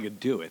don't know if I could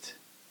do it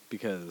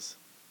because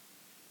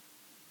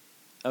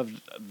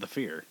of the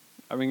fear.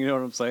 I mean, you know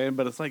what I'm saying?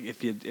 But it's like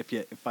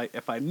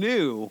if I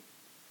knew,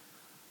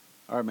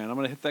 all right, man, I'm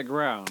gonna hit that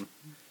ground,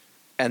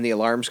 and the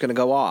alarm's gonna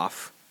go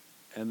off,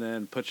 and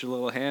then put your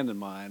little hand in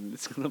mine.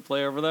 It's gonna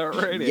play over that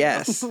radio.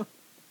 Yes.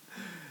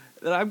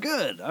 Then I'm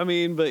good. I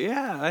mean, but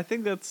yeah, I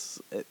think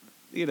that's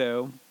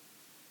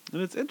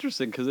and it's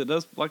interesting because it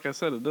does, like I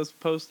said, it does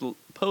pose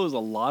a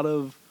lot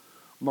of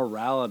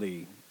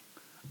morality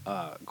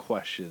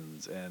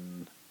questions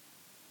and.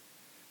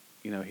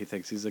 He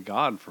thinks he's a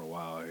god for a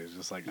while. He's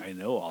just like, I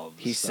know all of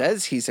this. He stuff.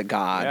 says he's a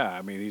god. Yeah,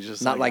 I mean, he's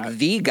just not like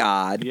the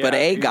god, but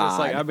a god. Just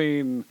like, I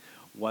mean,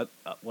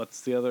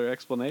 what's the other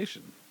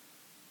explanation?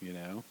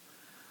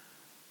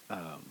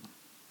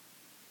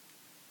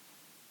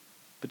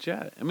 But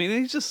yeah, I mean,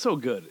 he's just so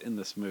good in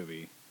this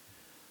movie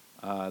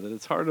that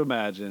it's hard to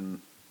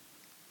imagine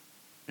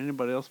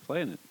anybody else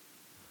playing it.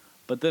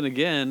 But then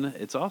again,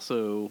 it's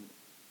also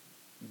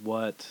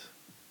what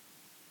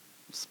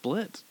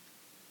split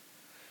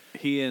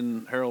he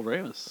and Harold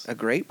Ramis. A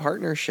great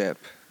partnership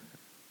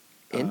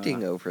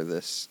ending over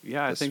this.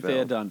 Yeah, this I think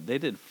film. they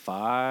did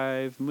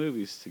 5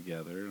 movies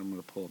together. I'm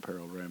going to pull up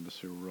Harold Ramis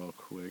here real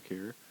quick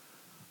here.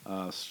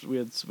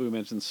 We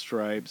mentioned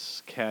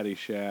Stripes,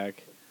 Caddyshack,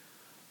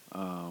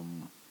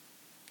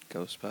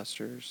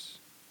 Ghostbusters.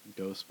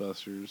 Pull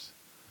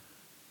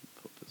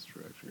up this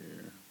director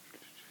here.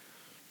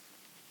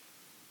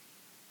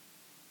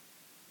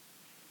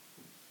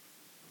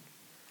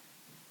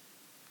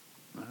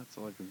 That's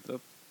all I can.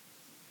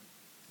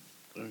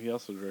 He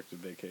also directed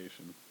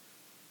Vacation.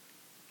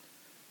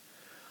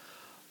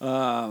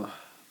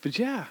 But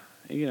yeah,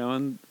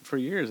 and for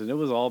years, and it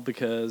was all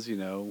because,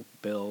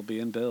 Bill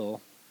being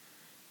Bill,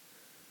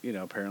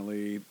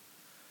 apparently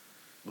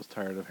was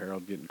tired of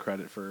Harold getting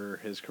credit for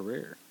his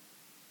career.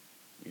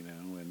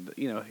 And,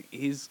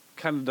 he's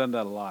kind of done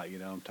that a lot.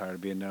 I'm tired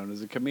of being known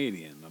as a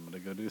comedian. I'm going to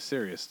go do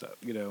serious stuff.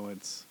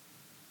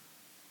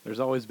 There's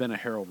always been a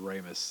Harold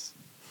Ramis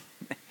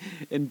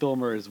in Bill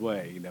Murray's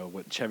way,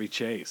 with Chevy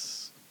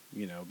Chase,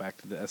 back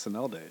to the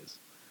SNL days.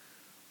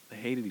 They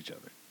hated each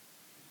other.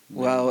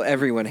 Well,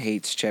 everyone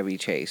hates Chevy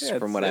Chase,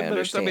 from what I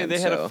understand. They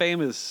had a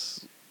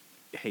famous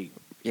hate,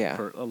 yeah,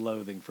 for a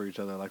loathing for each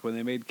other. Like when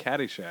they made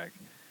Caddyshack.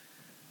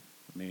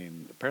 I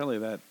mean, apparently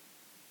that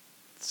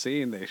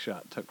scene they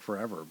shot took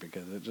forever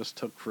because it just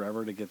took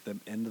forever to get them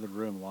into the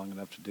room long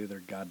enough to do their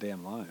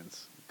goddamn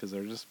lines because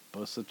they're just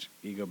both such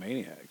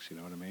egomaniacs. You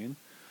know what I mean?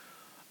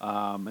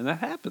 And that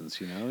happens,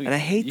 And I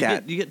hate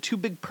that. You get 2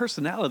 big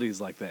personalities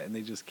like that, and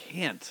they just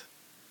can't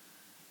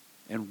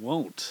and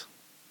won't.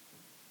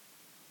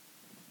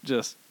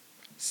 Just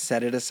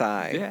set it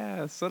aside.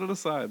 Yeah, set it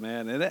aside,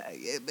 man. And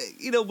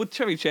with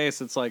Chevy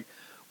Chase, it's like,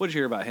 what did you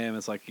hear about him?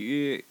 It's like,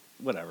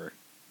 whatever.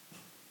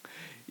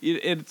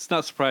 It's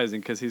not surprising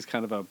because he's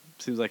kind of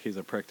seems like he's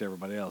a prick to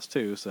everybody else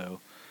too. So,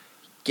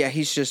 Yeah,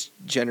 he's just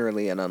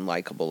generally an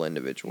unlikable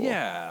individual.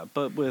 Yeah,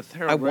 but with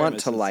Harold I want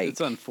Ramis, to like-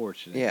 it's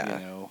unfortunate. yeah.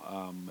 You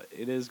know,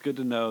 it is good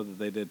to know that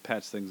they did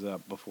patch things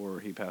up before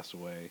he passed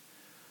away.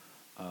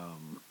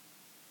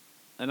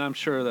 And I'm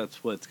sure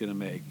that's what's going to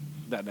make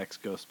that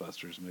next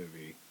Ghostbusters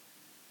movie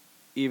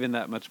even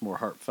that much more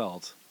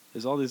heartfelt.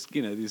 Is all these,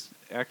 you know, these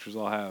actors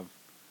all have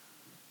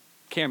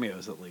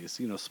cameos at least,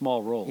 you know,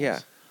 small roles. Yeah.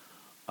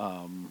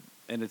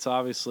 And it's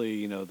obviously,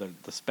 you know,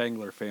 the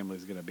Spengler family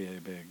is going to be a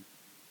big,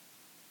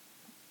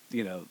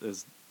 you know,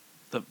 is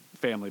the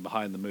family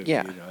behind the movie,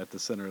 Yeah. you know, at the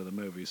center of the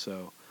movie.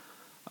 So,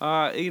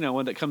 you know,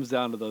 when it comes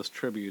down to those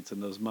tributes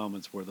and those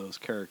moments where those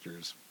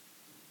characters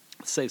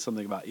say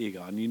something about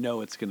Egon, you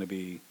know it's going to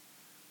be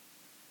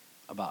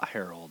about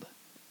Harold.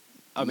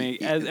 I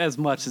mean, as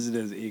much as it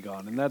is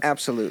Egon, and that's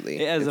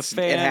Absolutely. as a It's-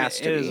 fan. it has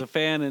to as be. a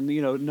fan, and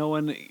you know,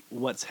 knowing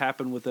what's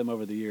happened with them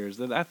over the years,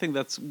 that I think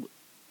that's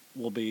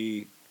will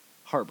be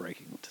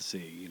heartbreaking to see.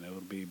 You know,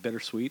 it'll be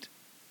bittersweet.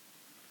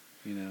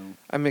 You know,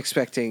 I'm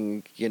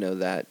expecting, you know,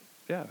 that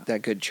yeah,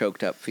 good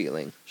choked up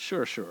feeling.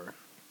 sure.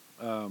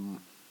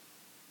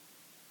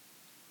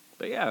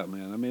 But yeah,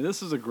 man. I mean,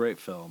 this is a great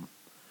film.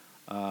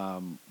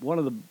 One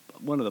of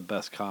the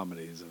best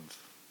comedies of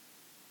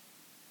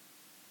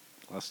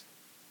last.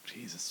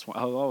 Jesus,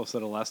 I almost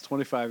said the last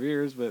 25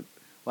 years, but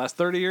last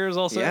 30 years,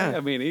 I'll say. Yeah. I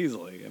mean,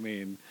 easily. I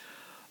mean,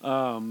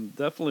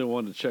 definitely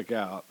one to check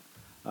out.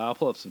 I'll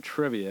pull up some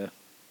trivia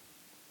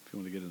if you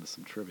want to get into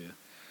some trivia,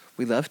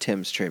 We love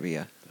Tim's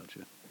trivia. don't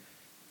you?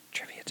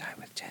 Trivia time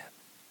with Tim.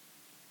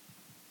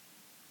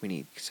 We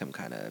need some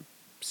kind of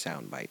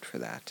sound bite for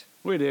that.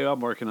 We do.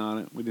 I'm working on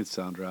it. We did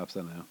sound drops.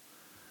 I know.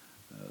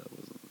 That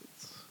wasn't.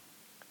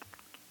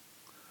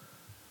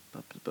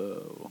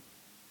 Bo.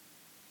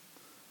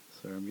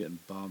 Sorry, I'm getting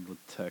bombed with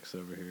text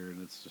over here,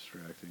 and it's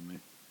distracting me.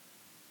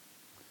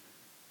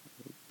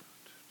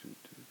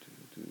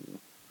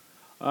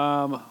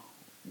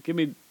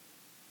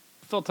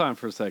 Fill time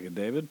for a second,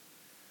 David.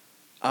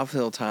 I'll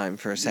fill time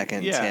for a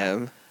second, Yeah.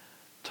 Tim.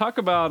 Talk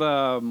about,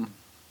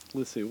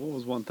 let's see, what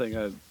was one thing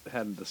I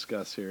hadn't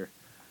discussed here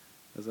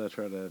as I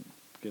try to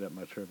get up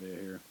my trivia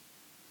here?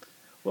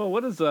 Well,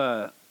 what is,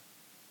 I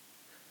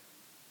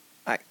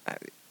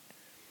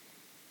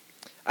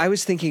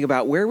was thinking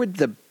about where would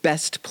the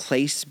best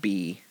place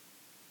be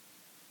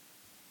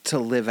to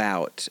live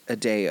out a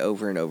day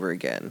over and over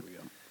again? here we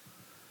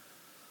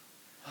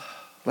go.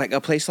 Like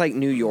a place like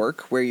New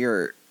York where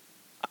your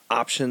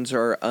options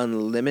are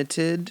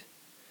unlimited,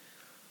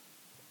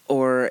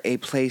 or a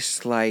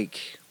place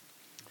like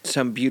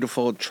some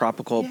beautiful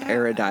tropical Yeah,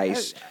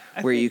 paradise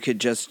I where you think- could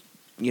just,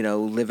 you know,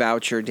 live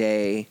out your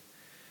day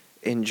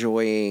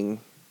enjoying,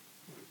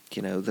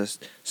 you know, the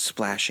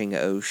splashing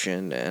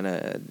ocean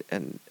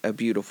and a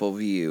beautiful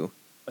view.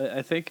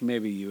 I think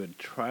maybe you would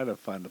try to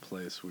find a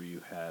place where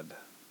you had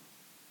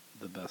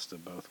the best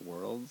of both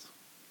worlds.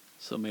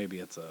 So maybe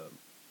it's a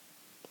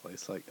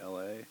place like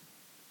LA.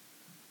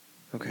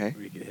 Okay.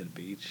 Where you could hit a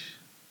beach,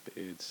 but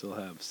you'd still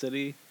have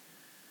city.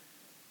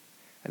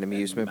 And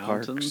amusement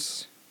mountains.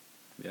 parks.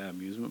 Yeah,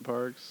 amusement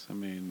parks. I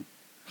mean,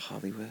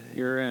 Hollywood.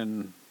 you're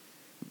in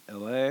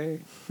LA,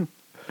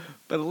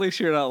 but at least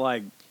you're not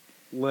like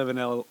living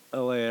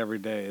LA every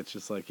day. It's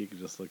just like you can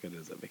just look at it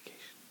as a vacation.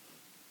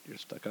 You're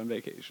stuck on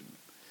vacation.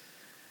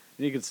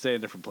 And you can stay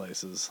in different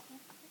places,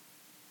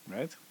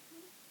 right?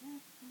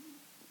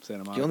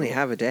 Santa Monica. You only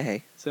have a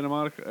day. Santa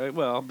Monica.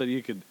 Well, but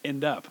you could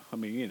end up. I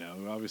mean, you know,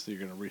 obviously you're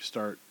going to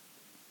restart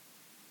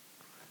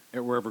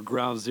at wherever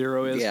ground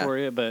zero is Yeah. for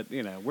you. But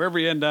you know, wherever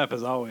you end up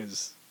is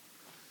always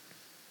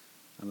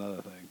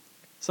another thing.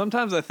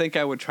 Sometimes I think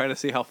I would try to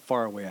see how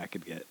far away I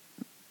could get.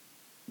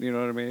 You know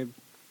what I mean?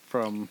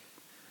 From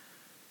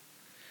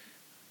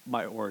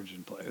my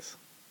origin place.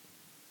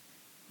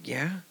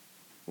 Yeah.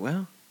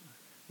 Well,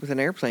 with an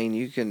airplane,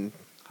 you can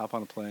Hop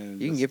on a plane.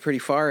 And you can just- get pretty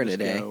far in a just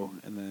day. go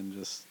and then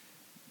just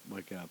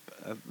wake up.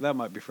 That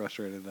might be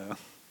frustrating though.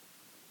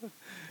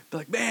 Be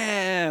like,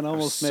 man,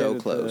 almost so made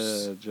it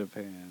close. to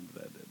Japan,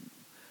 but that didn't.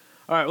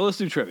 All right, well, let's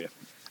do trivia.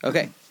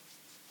 Okay.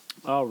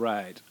 All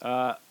right,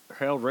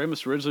 Harold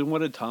Ramis originally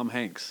wanted Tom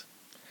Hanks.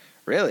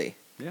 Really?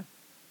 Yeah.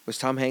 Was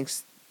Tom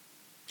Hanks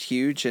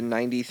huge in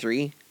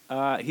 '93?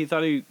 He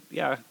thought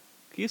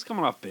he's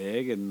coming off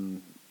big,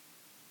 and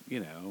you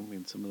know, I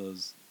mean, some of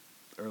those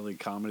early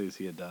comedies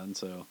he had done.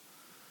 So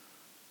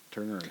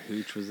Turner and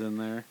Hooch was in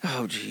there.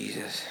 Oh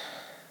Jesus!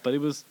 But he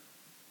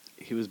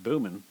was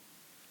booming,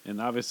 and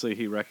obviously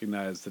he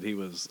recognized that he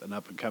was an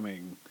up and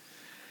coming.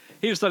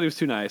 He just thought he was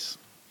too nice.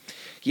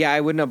 Yeah,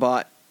 I wouldn't have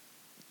bought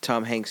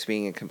Tom Hanks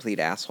being a complete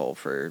asshole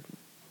for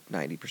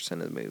 90% of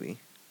the movie.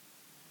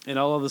 And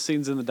all of the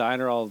scenes in the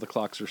diner, all of the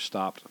clocks are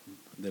stopped;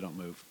 they don't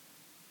move.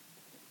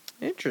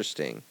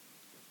 Interesting.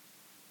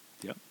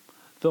 Yep.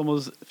 Film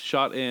was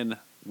shot in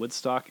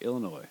Woodstock,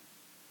 Illinois.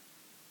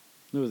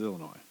 It was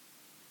Illinois.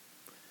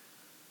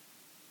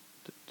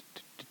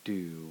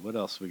 What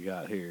else we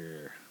got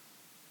here?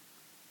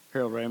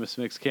 Harold Ramis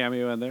makes a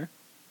cameo in there.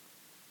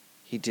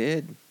 He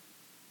did.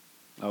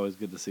 Always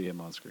good to see him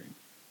on screen.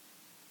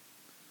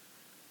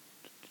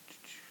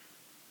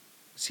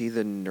 Was he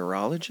the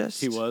neurologist?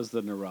 He was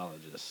the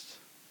neurologist.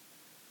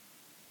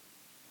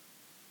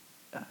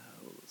 Let's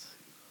see.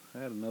 I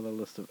had another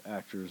list of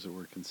actors that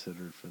were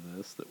considered for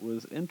this that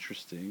was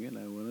interesting, and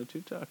I wanted to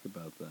talk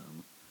about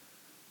them.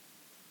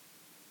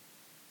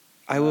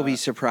 I will be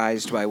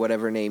surprised by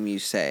whatever name you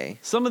say.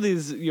 Some of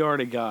these you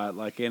already got,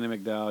 like Annie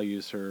McDowell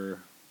used her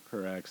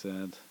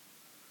accent.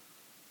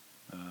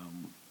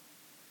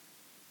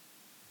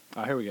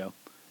 Here we go.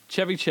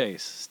 Chevy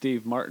Chase,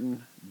 Steve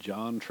Martin,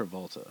 John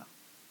Travolta.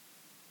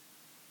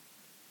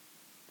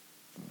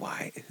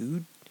 Why?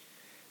 Who?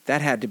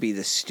 That had to be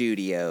the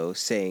studio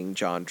saying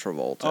John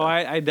Travolta. Oh,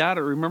 I doubt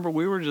it. Remember,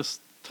 we were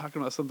just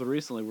talking about something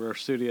recently where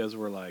studios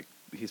were like,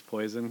 he's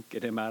poison,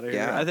 get him out of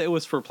here. Yeah. I think it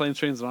was for Planes,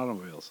 Trains, and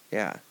Automobiles.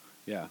 Yeah.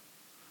 Yeah.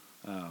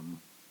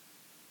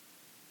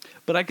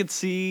 But I could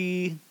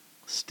see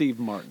Steve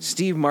Martin.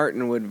 Steve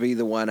Martin would be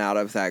the one out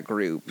of that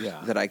group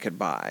Yeah. that I could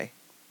buy.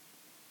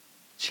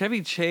 Chevy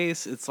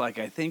Chase, it's like,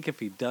 I think if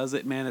he does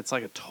it, man, it's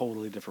like a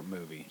totally different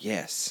movie.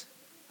 Yes.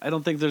 I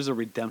don't think there's a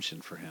redemption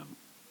for him.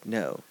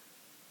 No.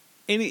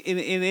 In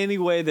any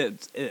way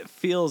that it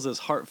feels as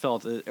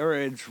heartfelt or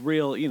it's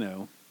real,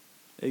 you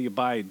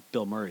buy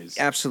Bill Murray's.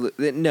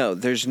 Absolutely. No,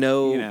 there's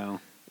no... You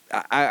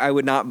I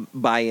would not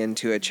buy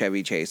into a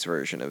Chevy Chase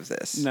version of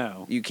this.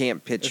 No. You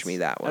can't pitch me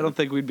that one. I don't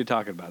think we'd be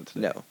talking about it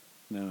today.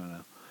 No. No.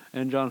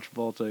 And John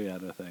Travolta, yeah,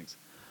 no thanks.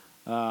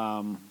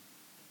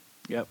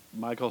 Yep,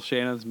 Michael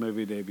Shannon's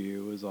movie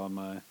debut was on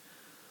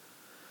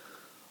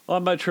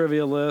my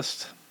trivia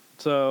list.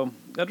 So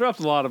I dropped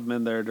a lot of them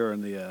in there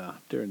during the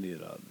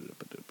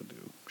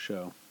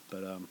show.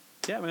 But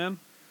yeah, man.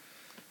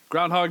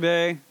 Groundhog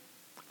Day,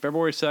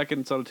 February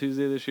 2nd. It's on a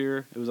Tuesday this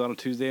year. It was on a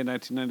Tuesday in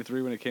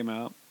 1993 when it came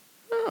out.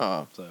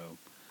 Oh, So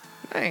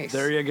nice.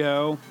 there you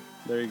go.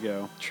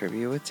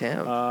 Trivia with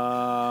Tim.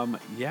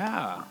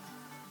 Yeah.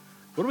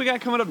 What do we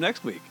got coming up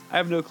next week? I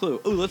have no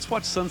clue. Ooh, let's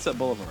watch Sunset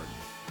Boulevard.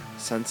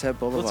 Sunset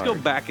Boulevard. Let's go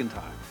back in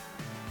time.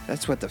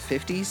 That's what, the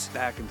 50s?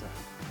 Back in time.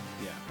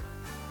 Yeah.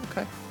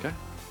 Okay. Okay.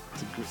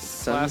 It's a classic.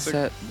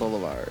 Sunset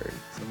Boulevard.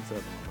 Sunset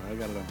Boulevard. I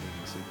got it on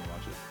video, so you can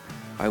watch it.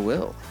 I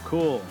will.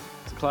 Cool.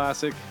 It's a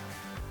classic.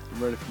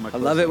 I'm ready for my. I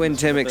love it when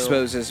close-up Tim Bill.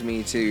 exposes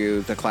me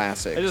to the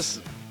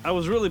classics. I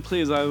was really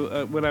pleased.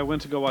 When I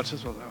went to go watch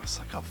this one, I was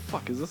like, "Oh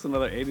fuck, is this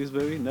another '80s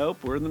movie?"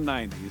 Nope, we're in the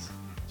 '90s,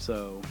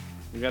 so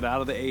we got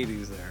out of the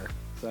 '80s there.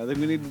 So I think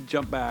we need to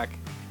jump back.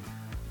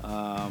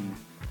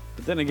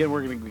 But then again,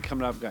 we're going to be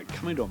coming up. Got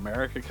Coming to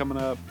America coming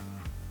up.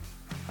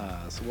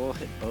 So we'll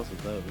hit both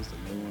of those,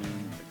 the new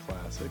one, the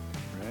classic,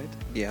 right?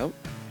 Yep.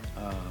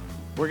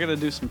 We're going to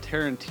do some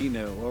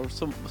Tarantino or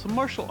some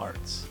martial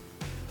arts.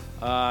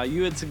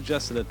 You had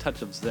suggested a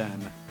touch of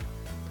Zen.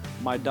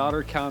 My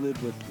daughter counted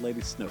with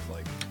Lady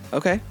Snowflake.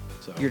 Okay.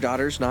 So. Your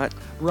daughter's not...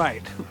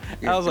 Right.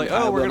 I was like,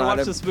 I we're will going to not watch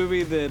have- this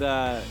movie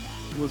that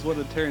was one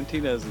of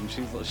Tarantino's, and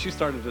she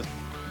started just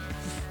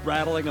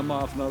rattling them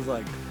off, and I was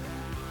like,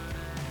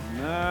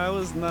 nah, it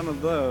was none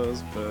of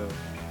those, but...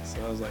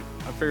 So I was like,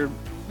 I figured,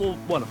 well,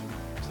 one of them.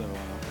 So I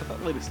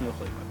thought Lady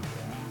Snowflake might be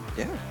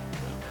good. Yeah.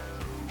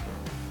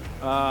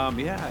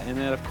 Yeah, and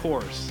then of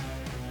course,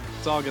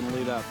 it's all going to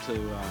lead up to,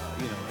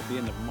 at the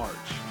end of March.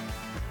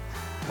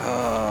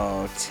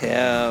 Oh,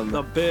 Tim.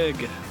 The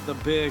big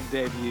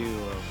debut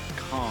of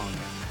Kong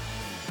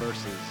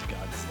versus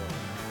Godzilla.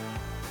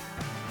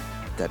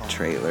 That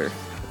trailer.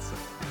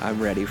 I'm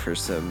ready for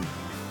some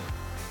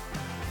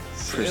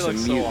It looks so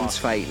mutants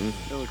awesome. fighting.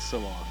 It looks so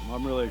awesome.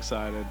 I'm really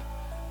excited.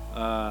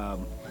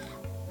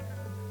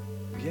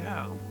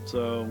 Yeah,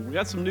 so we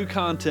got some new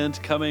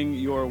content coming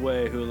your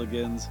way,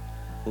 hooligans.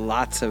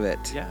 Lots of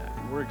it. Yeah,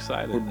 we're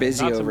excited. We're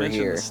busy Not to over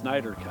mention here. The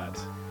Snyder Cut.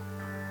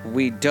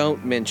 We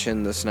don't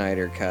mention the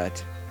Snyder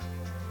Cut.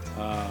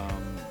 Yeah.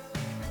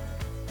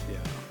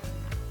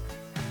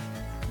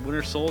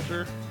 Winter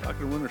Soldier.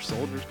 Talking Winter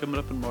Soldier's coming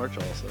up in March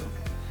also.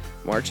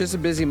 March is a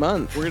busy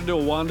month. We're going to do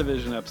a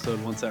WandaVision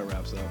episode once that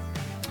wraps up.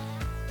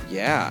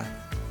 Yeah.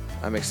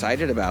 I'm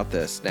excited about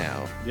this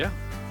now. Yeah.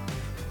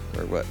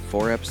 We're,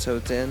 4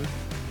 episodes in?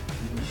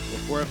 We're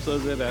 4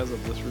 episodes in as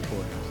of this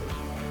recording.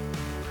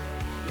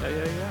 So.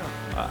 Yeah.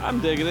 I'm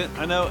digging it.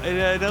 I know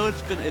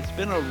it's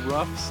been a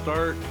rough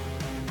start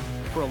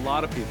for a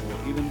lot of people,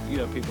 even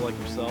people like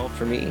yourself.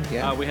 For me,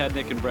 yeah. We had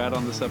Nick and Brad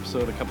on this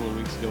episode a couple of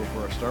weeks ago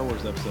for our Star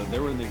Wars episode. They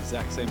were in the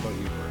exact same boat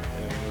you were.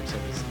 They were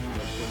saying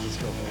this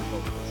girl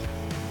felt this.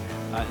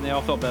 And they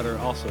all felt better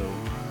also.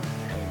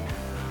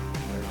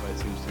 Everybody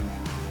seems to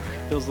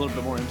feels a little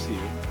bit more MCU.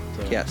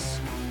 So. Yes.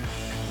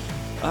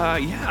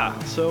 Yeah.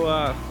 So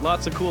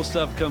lots of cool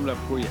stuff coming up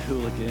for you,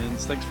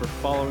 hooligans. Thanks for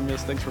following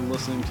us. Thanks for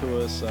listening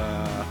to us.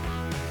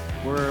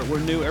 We're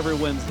new every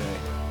Wednesday.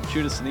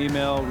 Shoot us an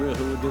email,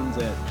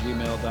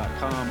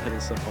 realhooligans@gmail.com. Hit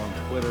us up on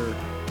Twitter.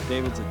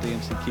 David's at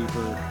DMC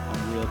Keeper.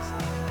 I'm Real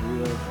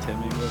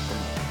Tim English.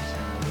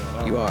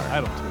 You are.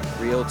 I don't tweet.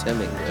 Real Tim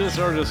English. Just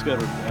go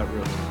to Real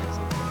Hooligans.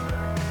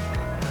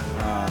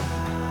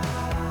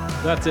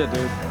 That's it,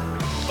 dude.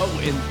 Oh,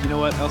 and you know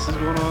what else is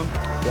going on?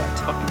 What?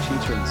 Fucking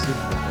Chiefs are in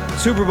the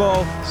Super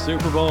Bowl.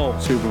 Super Bowl. Super Bowl.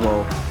 Super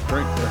Bowl.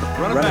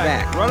 Run it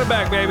back. Run it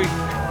back, baby.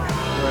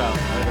 We're out.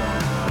 Later on.